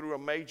going through a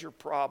major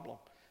problem,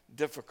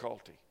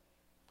 difficulty.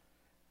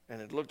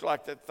 And it looked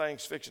like that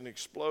thing's fixing to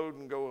explode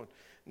and go in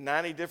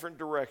 90 different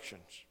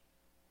directions.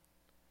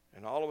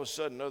 And all of a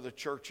sudden, other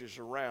churches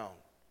around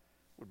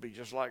would be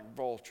just like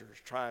vultures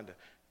trying to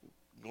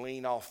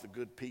glean off the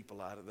good people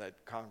out of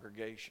that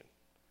congregation.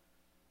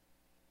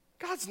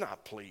 God's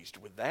not pleased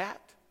with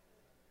that.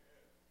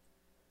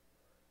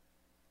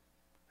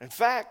 In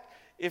fact,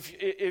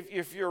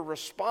 if you're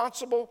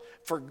responsible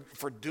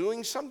for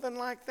doing something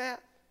like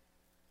that,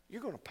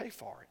 you're going to pay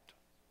for it.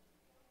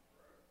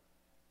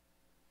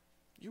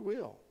 You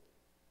will.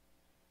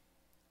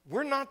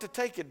 We're not to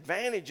take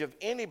advantage of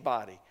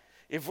anybody.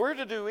 If we're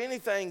to do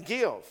anything,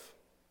 give.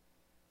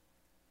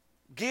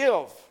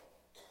 Give.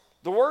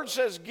 The word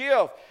says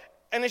give,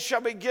 and it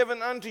shall be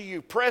given unto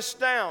you, pressed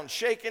down,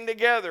 shaken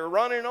together,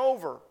 running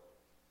over.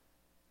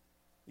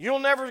 You'll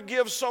never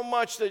give so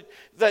much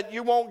that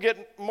you won't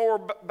get more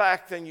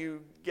back than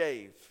you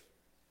gave.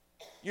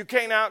 You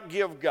can't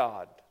outgive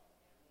God.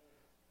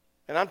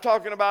 And I'm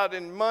talking about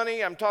in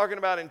money, I'm talking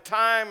about in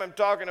time, I'm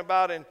talking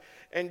about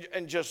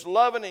in just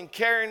loving and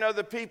caring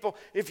other people.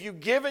 If you've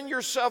given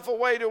yourself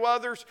away to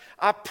others,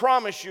 I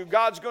promise you,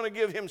 God's going to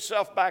give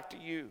himself back to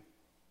you.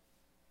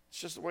 It's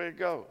just the way it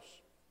goes.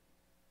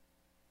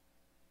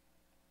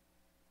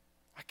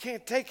 I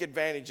can't take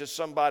advantage of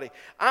somebody.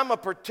 I'm a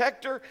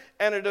protector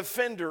and a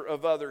defender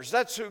of others.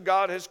 That's who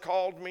God has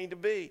called me to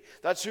be.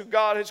 That's who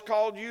God has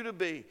called you to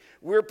be.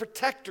 We're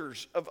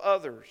protectors of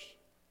others.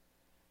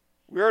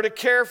 We are to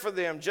care for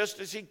them just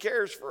as he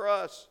cares for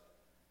us.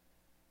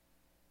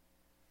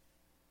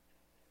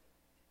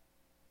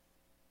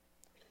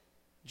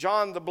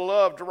 John the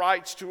Beloved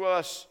writes to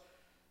us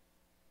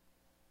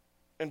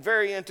in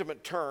very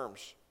intimate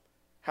terms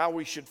how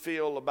we should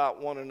feel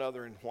about one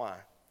another and why.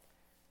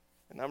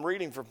 And I'm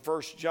reading from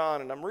 1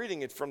 John, and I'm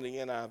reading it from the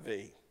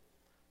NIV.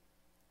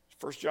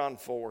 1 John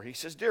 4. He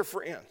says, "Dear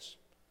friends,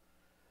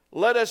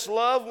 let us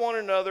love one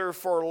another,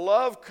 for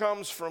love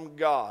comes from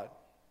God.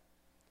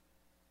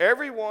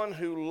 Everyone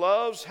who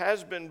loves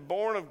has been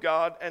born of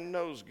God and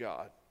knows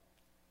God.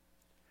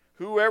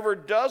 Whoever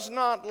does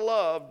not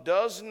love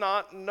does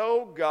not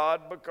know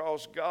God,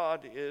 because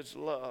God is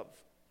love."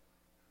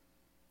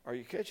 Are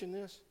you catching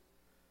this?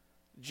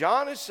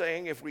 John is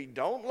saying if we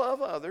don't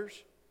love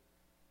others,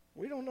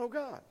 we don't know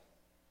God.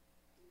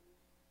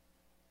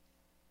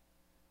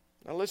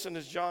 Now listen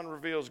as John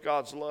reveals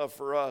God's love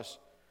for us.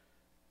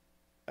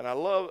 And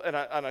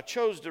I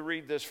chose to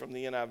read this from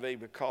the NIV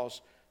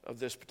because of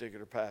this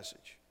particular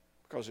passage,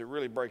 because it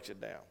really breaks it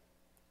down.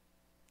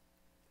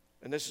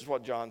 And this is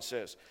what John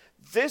says.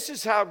 This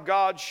is how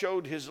God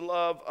showed his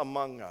love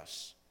among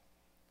us.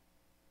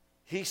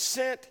 He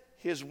sent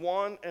his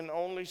one and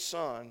only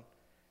Son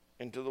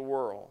into the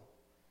world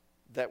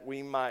that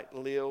we might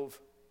live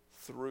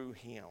through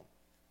him.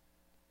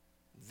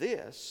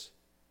 This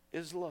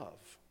is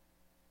love.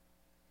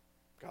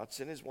 God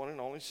sent his one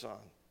and only Son.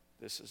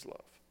 This is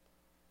love.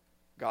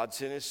 God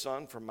sent his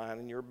Son for mine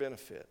and your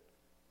benefit.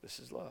 This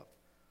is love.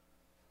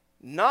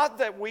 Not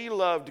that we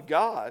loved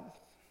God,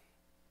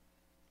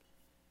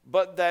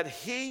 but that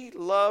he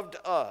loved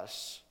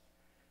us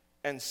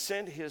and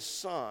sent his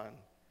Son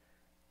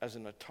as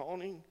an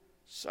atoning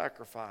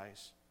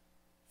sacrifice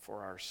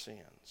for our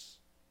sins.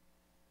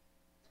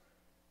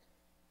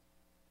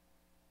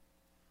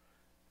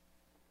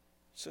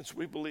 Since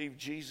we believe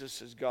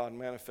Jesus is God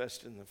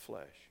manifested in the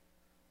flesh,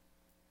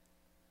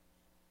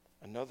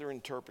 another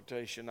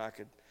interpretation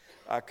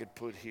I could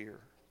put here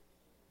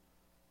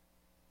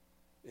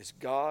is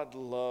God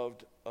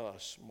loved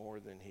us more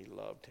than he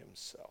loved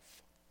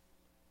himself.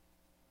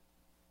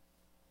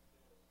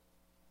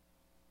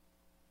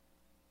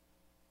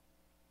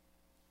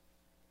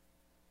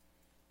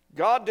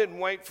 God didn't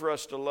wait for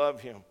us to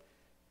love him.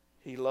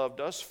 He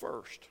loved us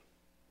first,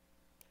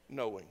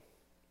 knowing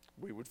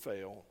we would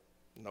fail,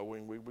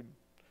 knowing we would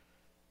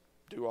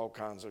do all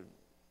kinds of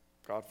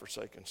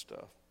God-forsaken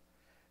stuff.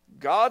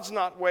 God's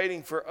not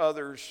waiting for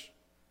others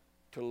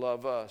to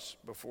love us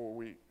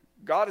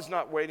God is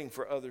not waiting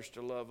for others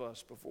to love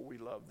us before we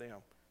love them.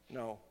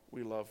 No,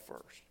 we love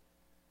first.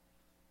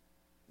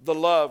 The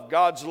love,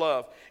 God's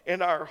love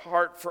in our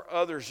heart for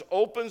others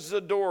opens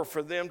the door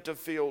for them to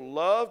feel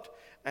loved,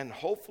 and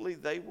hopefully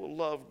they will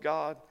love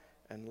God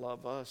and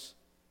love us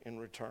in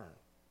return.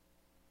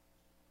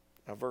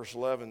 Now, verse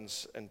 11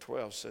 and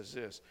 12 says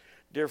this: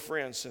 Dear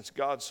friends, since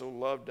God so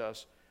loved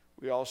us,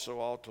 we also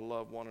ought to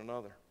love one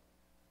another.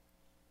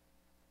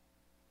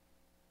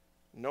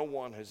 No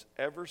one has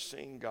ever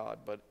seen God,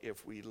 but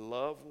if we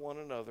love one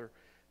another,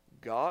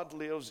 God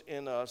lives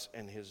in us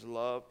and his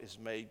love is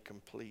made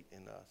complete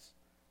in us.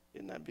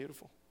 Isn't that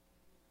beautiful?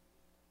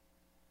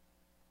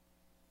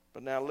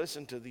 But now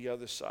listen to the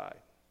other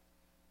side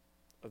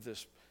of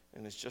this,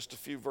 and it's just a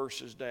few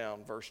verses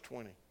down, verse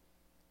 20.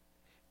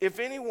 If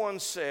anyone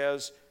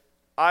says,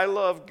 I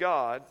love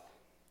God,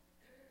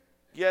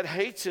 yet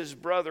hates his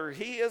brother,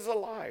 he is a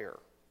liar.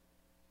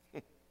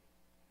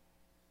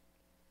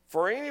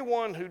 For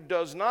anyone who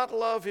does not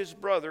love his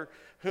brother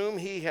whom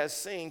he has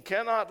seen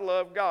cannot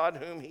love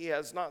God whom he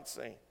has not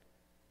seen.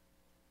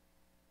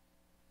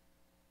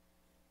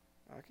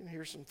 I can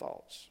hear some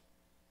thoughts.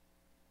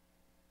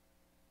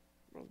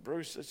 Well,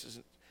 Bruce,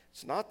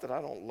 it's not that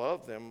I don't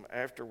love them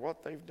after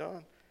what they've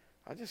done.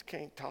 I just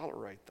can't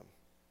tolerate them.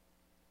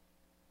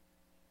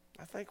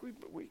 I think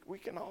we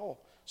can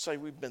all say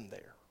we've been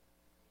there.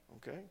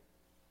 Okay?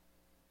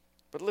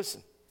 But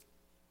listen,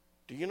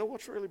 do you know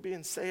what's really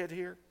being said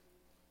here?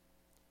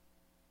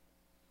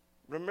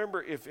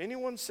 Remember, if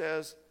anyone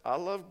says, I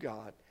love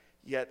God,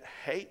 yet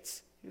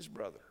hates his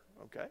brother,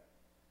 okay?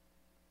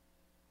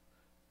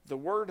 The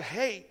word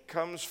hate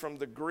comes from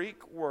the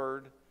Greek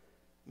word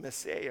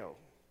miseo,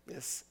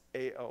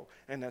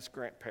 and that's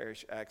Grant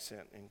Parish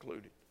accent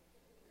included.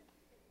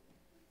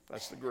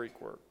 That's the Greek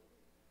word.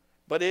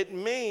 But it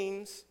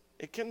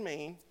can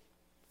mean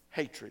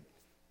hatred.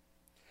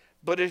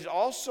 But it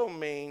also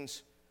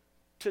means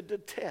to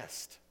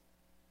detest,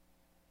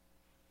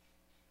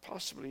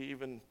 possibly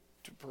even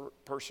to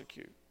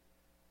persecute,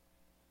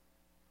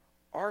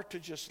 or to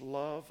just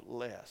love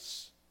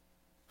less.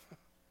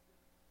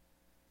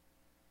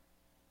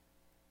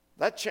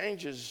 That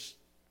changes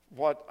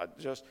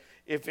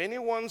if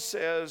anyone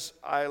says,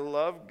 I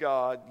love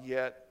God,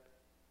 yet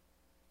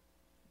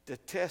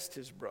detest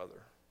his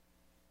brother,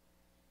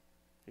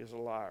 he is a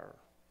liar.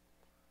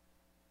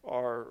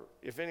 Or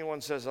if anyone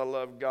says, I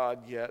love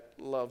God, yet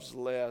loves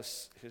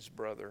less his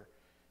brother,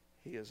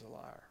 he is a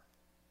liar.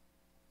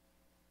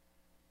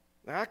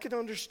 Now, I can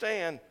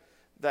understand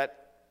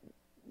that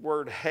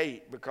word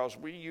hate, because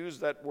we use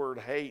that word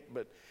hate,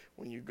 but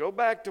when you go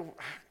back to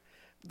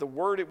the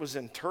word it was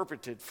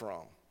interpreted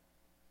from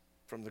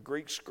the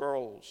Greek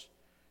scrolls,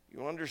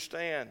 you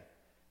understand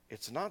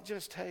it's not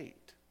just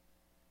hate.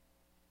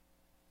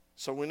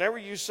 So whenever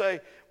you say,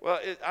 well,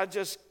 I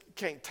just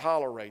can't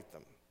tolerate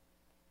them.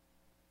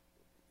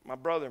 My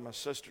brother, my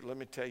sister, let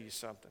me tell you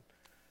something.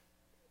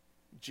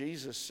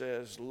 Jesus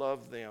says,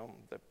 love them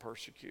that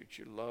persecute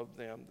you. Love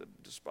them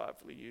that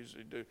despitefully use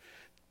you. Do.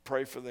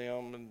 Pray for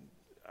them. And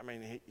I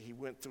mean, he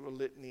went through a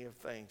litany of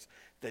things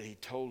that he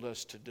told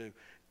us to do.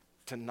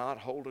 To not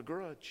hold a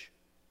grudge.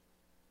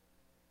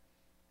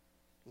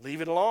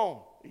 Leave it alone,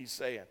 he's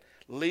saying.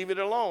 Leave it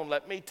alone.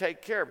 Let me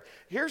take care of it.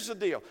 Here's the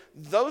deal.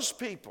 Those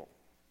people,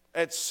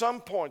 at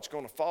some point, is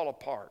going to fall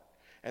apart.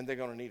 And they're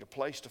going to need a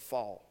place to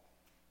fall.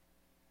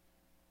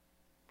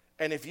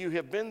 And if you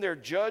have been their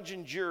judge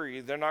and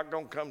jury, they're not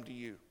going to come to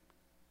you.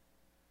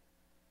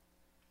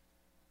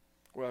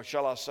 Well,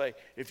 shall I say,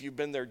 if you've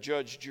been their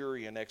judge,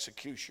 jury, and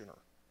executioner,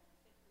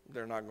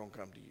 they're not going to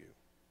come to you.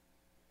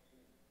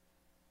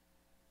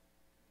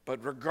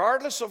 But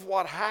regardless of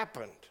what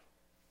happened,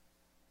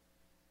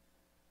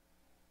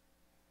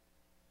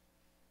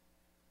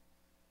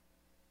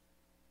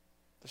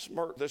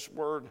 This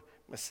word,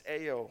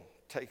 Messiah,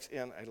 takes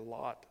in a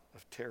lot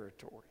of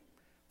territory.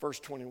 Verse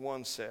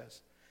 21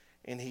 says,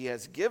 and he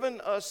has given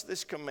us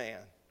this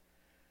command,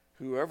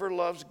 whoever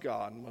loves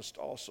God must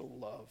also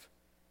love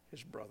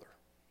his brother.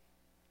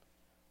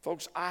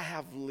 Folks, I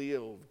have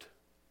lived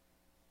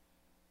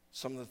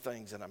some of the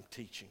things that I'm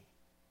teaching.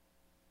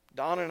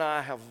 Don and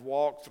I have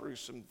walked through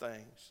some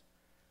things.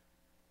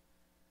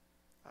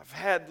 I've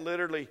had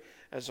literally,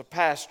 as a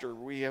pastor,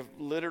 we have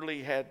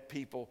literally had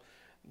people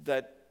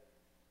that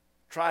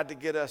tried to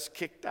get us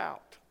kicked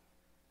out.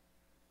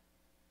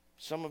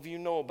 Some of you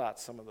know about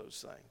some of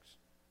those things.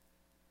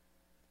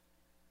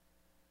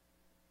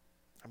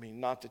 I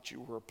mean, not that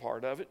you were a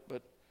part of it,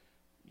 but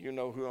you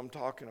know who I'm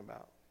talking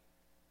about.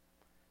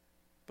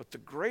 But the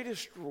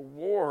greatest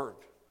reward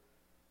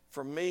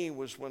for me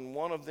was when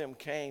one of them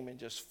came and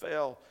just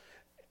fell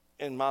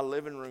in my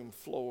living room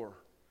floor,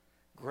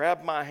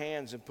 grabbed my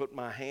hands and put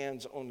my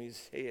hands on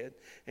his head,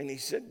 and he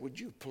said, would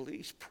you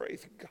please pray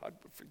that God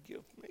would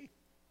forgive me?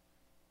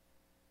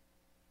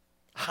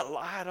 I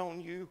lied on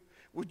you.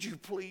 Would you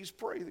please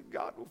pray that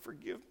God will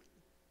forgive me?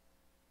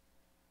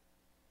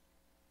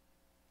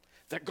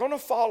 They're going to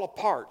fall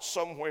apart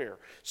somewhere.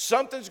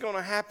 Something's going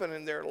to happen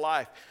in their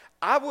life.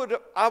 I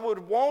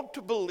would want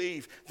to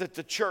believe that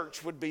the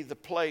church would be the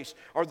place,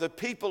 or the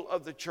people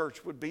of the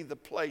church would be the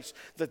place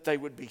that they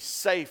would be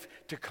safe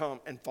to come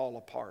and fall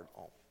apart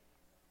on.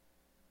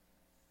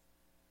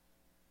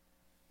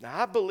 Now,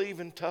 I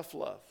believe in tough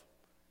love.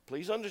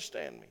 Please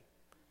understand me.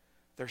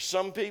 There's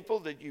some people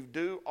that you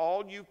do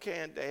all you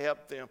can to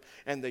help them,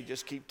 and they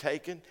just keep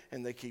taking,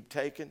 and they keep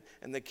taking,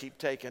 and they keep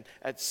taking.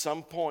 At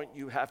some point,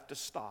 you have to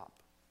stop.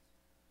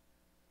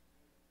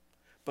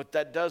 But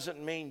that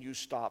doesn't mean you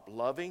stop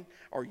loving,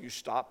 or you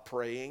stop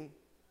praying,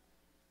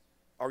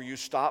 or you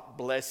stop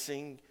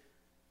blessing.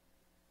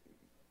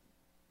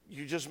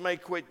 You just may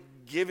quit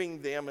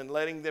giving them and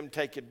letting them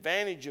take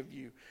advantage of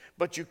you,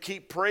 but you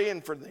keep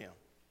praying for them.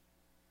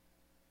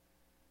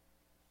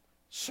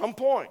 Some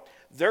point,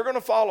 they're going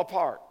to fall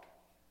apart.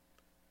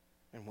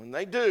 And when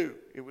they do,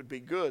 it would be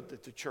good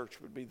that the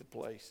church would be the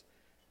place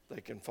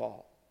they can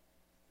fall.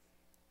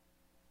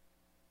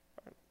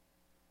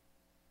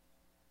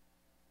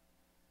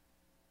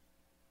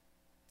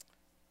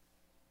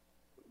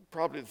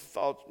 Probably the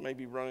thoughts may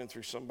be running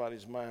through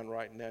somebody's mind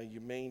right now.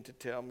 You mean to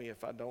tell me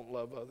if I don't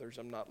love others,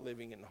 I'm not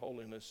living in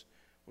holiness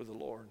with the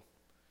Lord?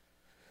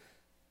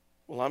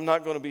 Well, I'm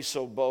not going to be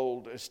so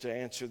bold as to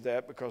answer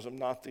that, because I'm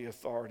not the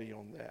authority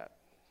on that.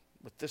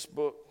 But this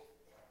book,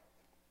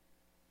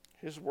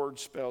 his word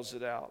spells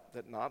it out,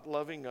 that not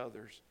loving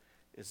others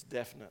is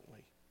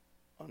definitely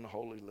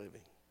unholy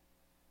living.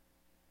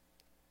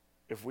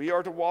 If we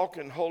are to walk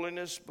in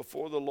holiness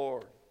before the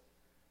Lord,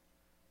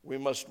 we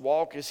must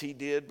walk as he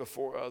did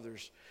before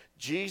others.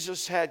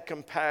 Jesus had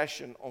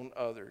compassion on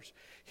others.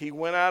 He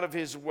went out of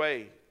his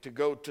way to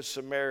go to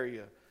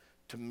Samaria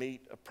to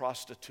meet a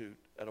prostitute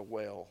at a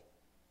well.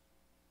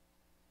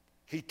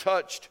 He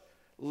touched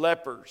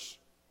lepers.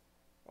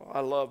 Oh, I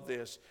love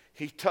this.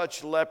 He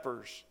touched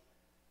lepers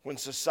when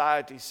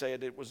society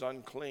said it was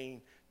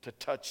unclean to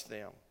touch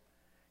them.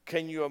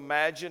 Can you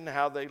imagine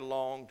how they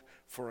longed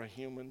for a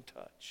human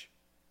touch?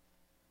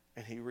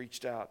 And he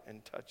reached out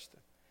and touched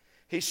them.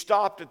 He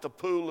stopped at the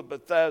pool of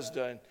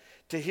Bethesda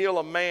to heal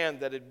a man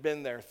that had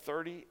been there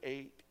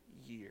 38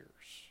 years,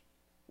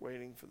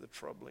 waiting for the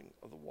troubling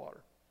of the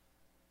water.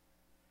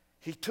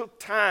 He took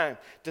time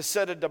to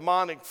set a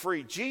demonic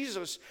free.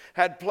 Jesus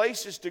had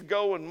places to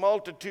go and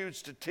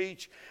multitudes to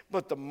teach,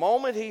 but the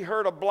moment he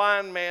heard a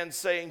blind man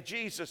saying,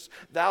 Jesus,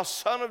 thou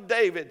son of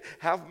David,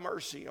 have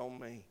mercy on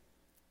me,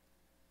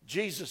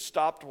 Jesus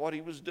stopped what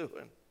he was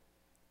doing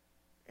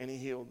and he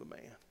healed the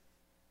man.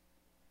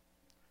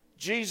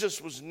 Jesus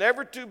was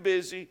never too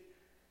busy.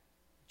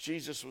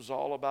 Jesus was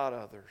all about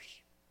others.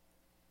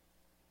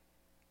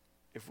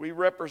 If we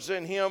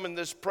represent him in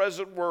this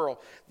present world,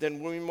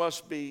 then we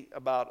must be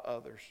about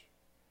others.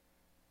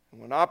 And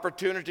when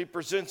opportunity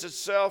presents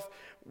itself,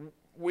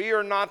 we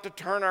are not to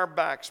turn our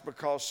backs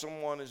because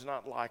someone is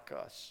not like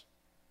us.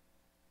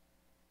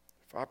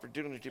 If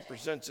opportunity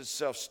presents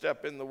itself,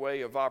 step in the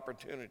way of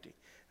opportunity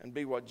and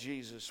be what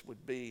Jesus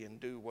would be and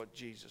do what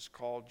Jesus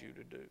called you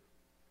to do.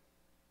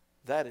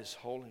 That is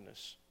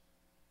holiness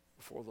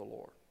before the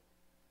Lord.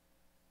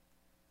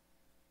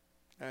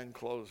 And in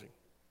closing,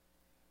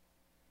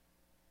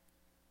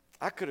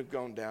 I could have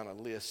gone down a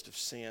list of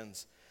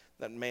sins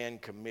that man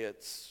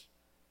commits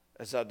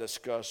as I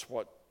discuss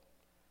what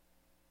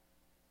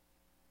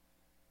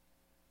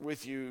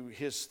with you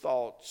his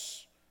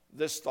thoughts,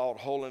 this thought,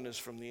 holiness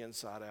from the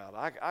inside out.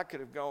 I could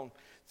have gone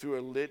through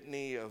a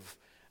litany of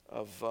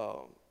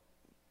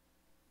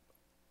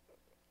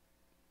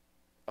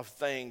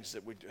things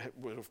that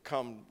would have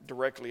come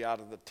directly out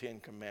of the Ten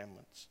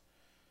Commandments.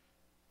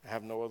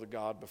 Have no other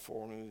God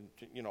before me.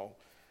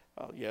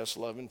 Yes,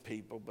 loving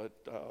people, but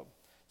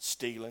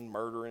stealing,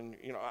 murdering,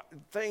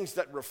 things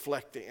that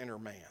reflect the inner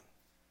man.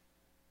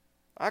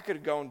 I could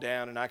have gone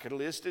down and I could have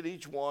listed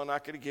each one. I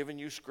could have given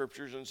you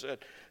scriptures and said,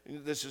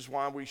 this is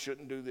why we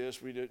shouldn't do this,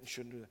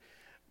 shouldn't do that.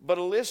 But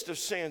a list of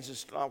sins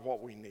is not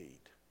what we need.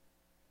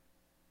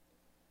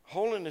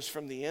 Holiness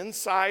from the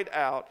inside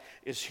out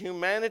is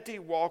humanity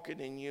walking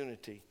in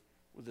unity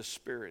with the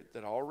Spirit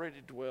that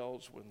already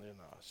dwells within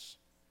us.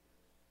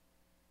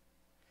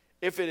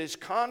 If it is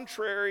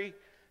contrary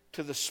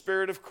to the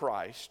Spirit of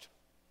Christ,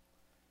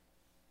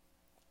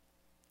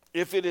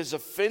 if it is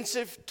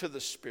offensive to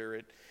the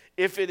Spirit,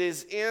 if it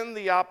is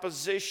in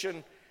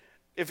opposition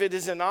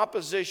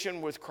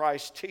with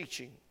Christ's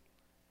teaching,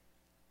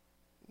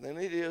 then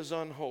it is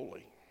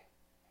unholy.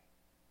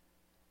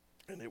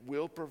 And it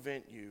will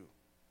prevent you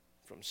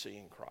from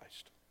seeing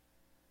Christ.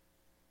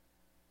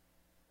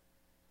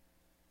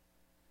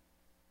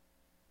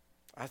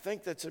 I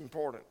think that's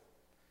important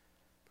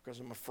because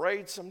I'm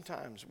afraid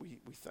sometimes we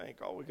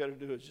think all we got to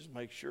do is just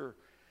make sure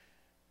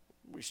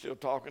we're still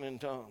talking in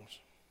tongues.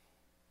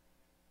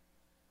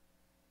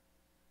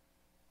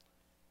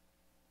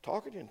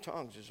 Talking in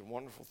tongues is a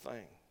wonderful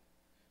thing.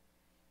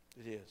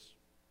 It is.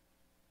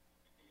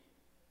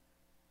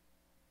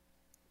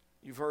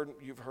 You've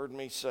heard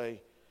me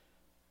say,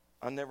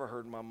 I never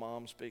heard my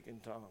mom speak in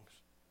tongues.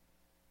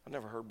 I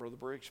never heard Brother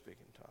Briggs speak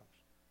in tongues.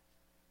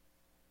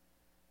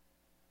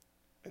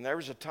 And there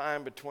was a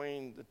time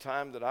between the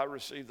time that I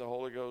received the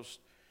Holy Ghost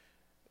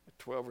at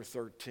 12 or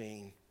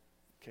 13.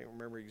 Can't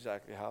remember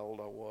exactly how old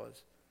I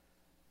was.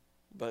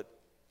 But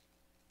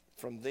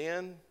from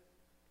then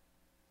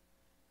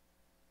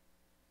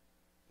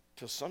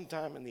till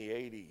sometime in the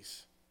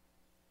 80s,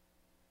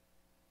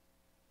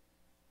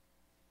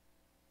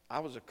 I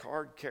was a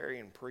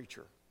card-carrying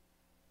preacher.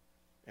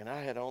 And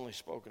I had only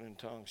spoken in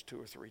tongues 2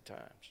 or 3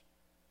 times.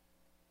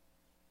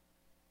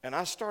 And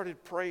I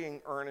started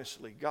praying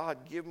earnestly,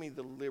 God, give me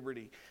the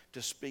liberty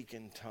to speak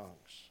in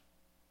tongues.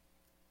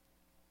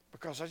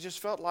 Because I just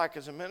felt like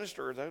as a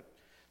minister that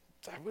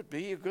would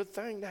be a good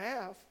thing to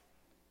have.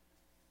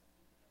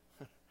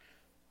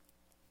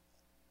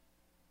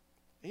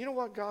 You know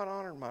what? God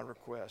honored my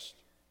request.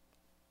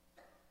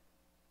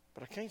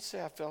 But I can't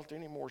say I felt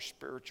any more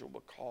spiritual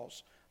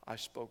because I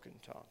spoke in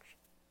tongues.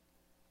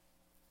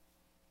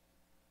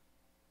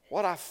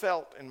 What I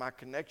felt in my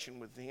connection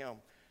with Him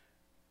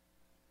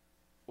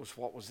was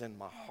what was in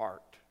my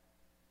heart,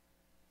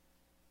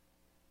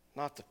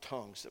 not the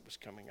tongues that was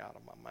coming out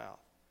of my mouth.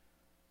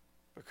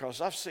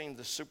 Because I've seen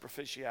the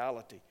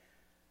superficiality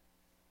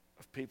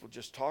of people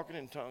just talking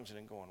in tongues and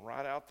then going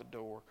right out the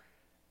door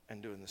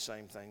and doing the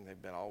same thing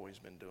they've always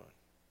been doing.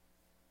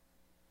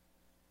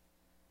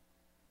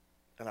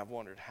 And I've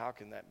wondered, how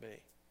can that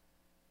be?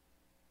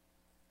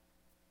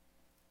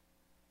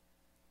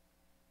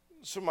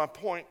 So my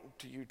point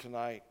to you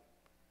tonight,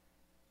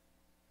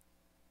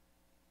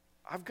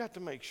 I've got to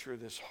make sure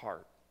this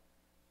heart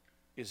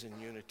is in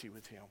unity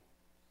with Him.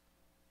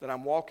 That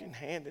I'm walking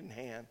hand in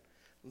hand,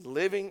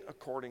 living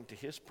according to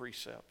His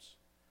precepts.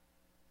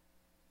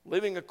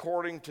 Living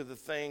according to the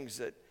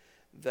things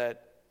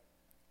that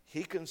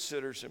He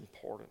considers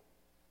important.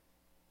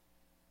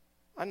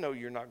 I know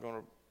you're not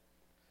going to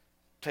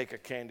take a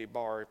candy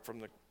bar from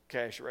the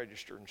cash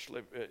register and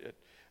slip it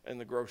in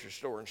the grocery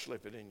store and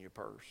slip it in your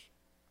purse.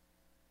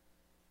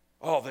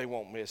 Oh, they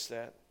won't miss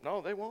that.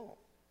 No, they won't.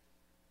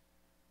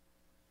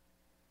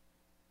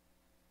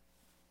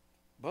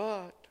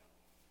 But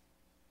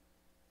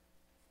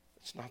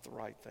it's not the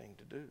right thing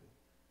to do.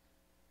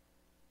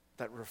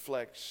 That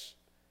reflects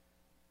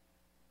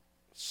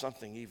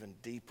something even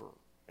deeper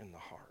in the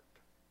heart.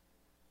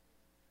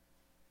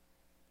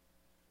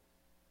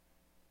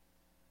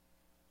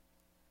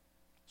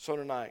 So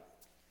tonight,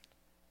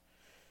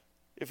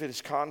 if it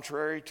is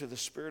contrary to the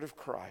Spirit of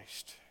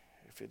Christ,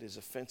 if it is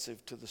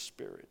offensive to the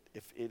Spirit,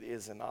 if it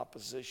is in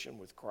opposition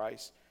with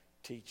Christ's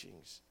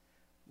teachings,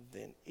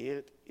 then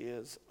it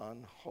is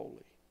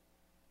unholy.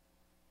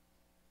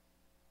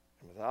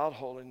 And without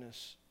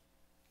holiness,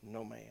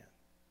 no man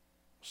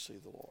will see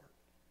the Lord.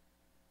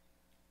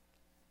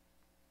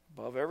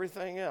 Above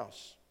everything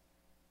else,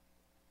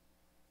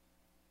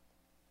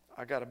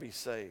 I got to be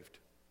saved.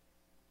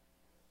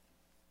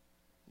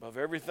 Above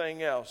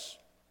everything else,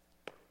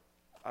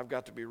 I've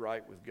got to be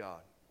right with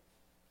God.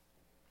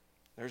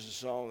 There's a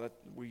song that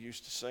we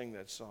used to sing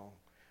that song.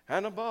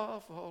 And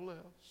above all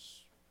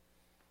else,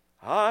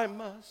 I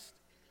must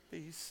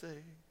be saved.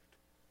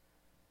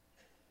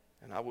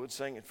 And I would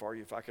sing it for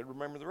you if I could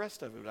remember the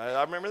rest of it.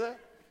 I remember that.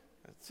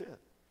 That's it.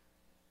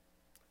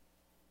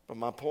 But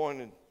my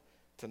point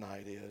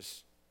tonight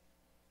is,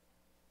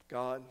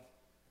 God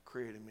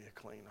created me a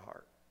clean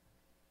heart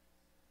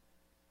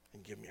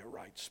and give me a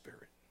right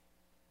spirit.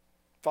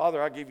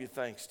 Father, I give you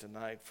thanks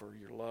tonight for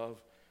your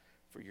love,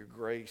 for your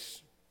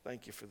grace.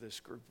 Thank you for this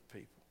group of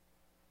people.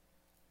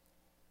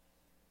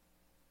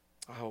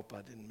 I hope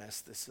I didn't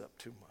mess this up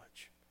too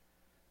much.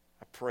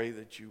 I pray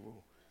that you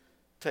will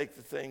take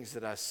the things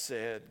that I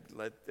said,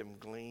 let them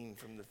glean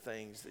from the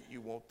things that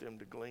you want them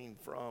to glean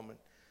from. And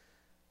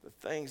the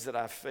things that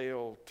I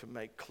failed to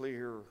make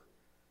clear,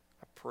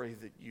 I pray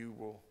that you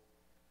will,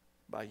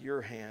 by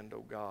your hand,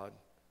 oh God,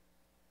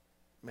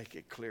 make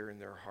it clear in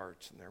their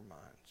hearts and their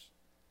minds.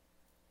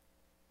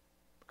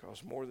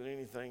 Because more than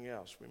anything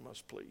else, we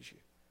must please you.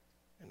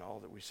 in all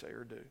that we say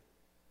or do.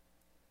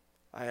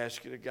 I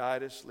ask you to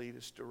guide us, lead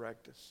us,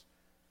 direct us.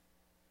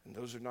 And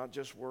those are not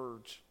just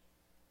words.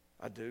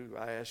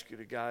 I ask you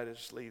to guide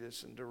us, lead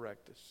us, and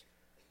direct us.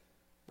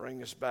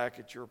 Bring us back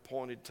at your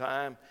appointed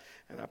time.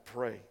 And I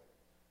pray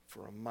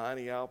for a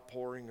mighty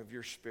outpouring of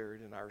your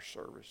Spirit in our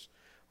service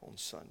on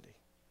Sunday.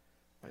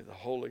 May the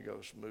Holy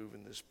Ghost move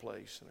in this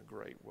place in a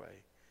great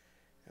way.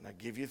 And I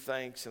give you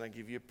thanks and I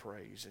give you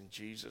praise. In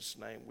Jesus'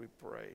 name we pray.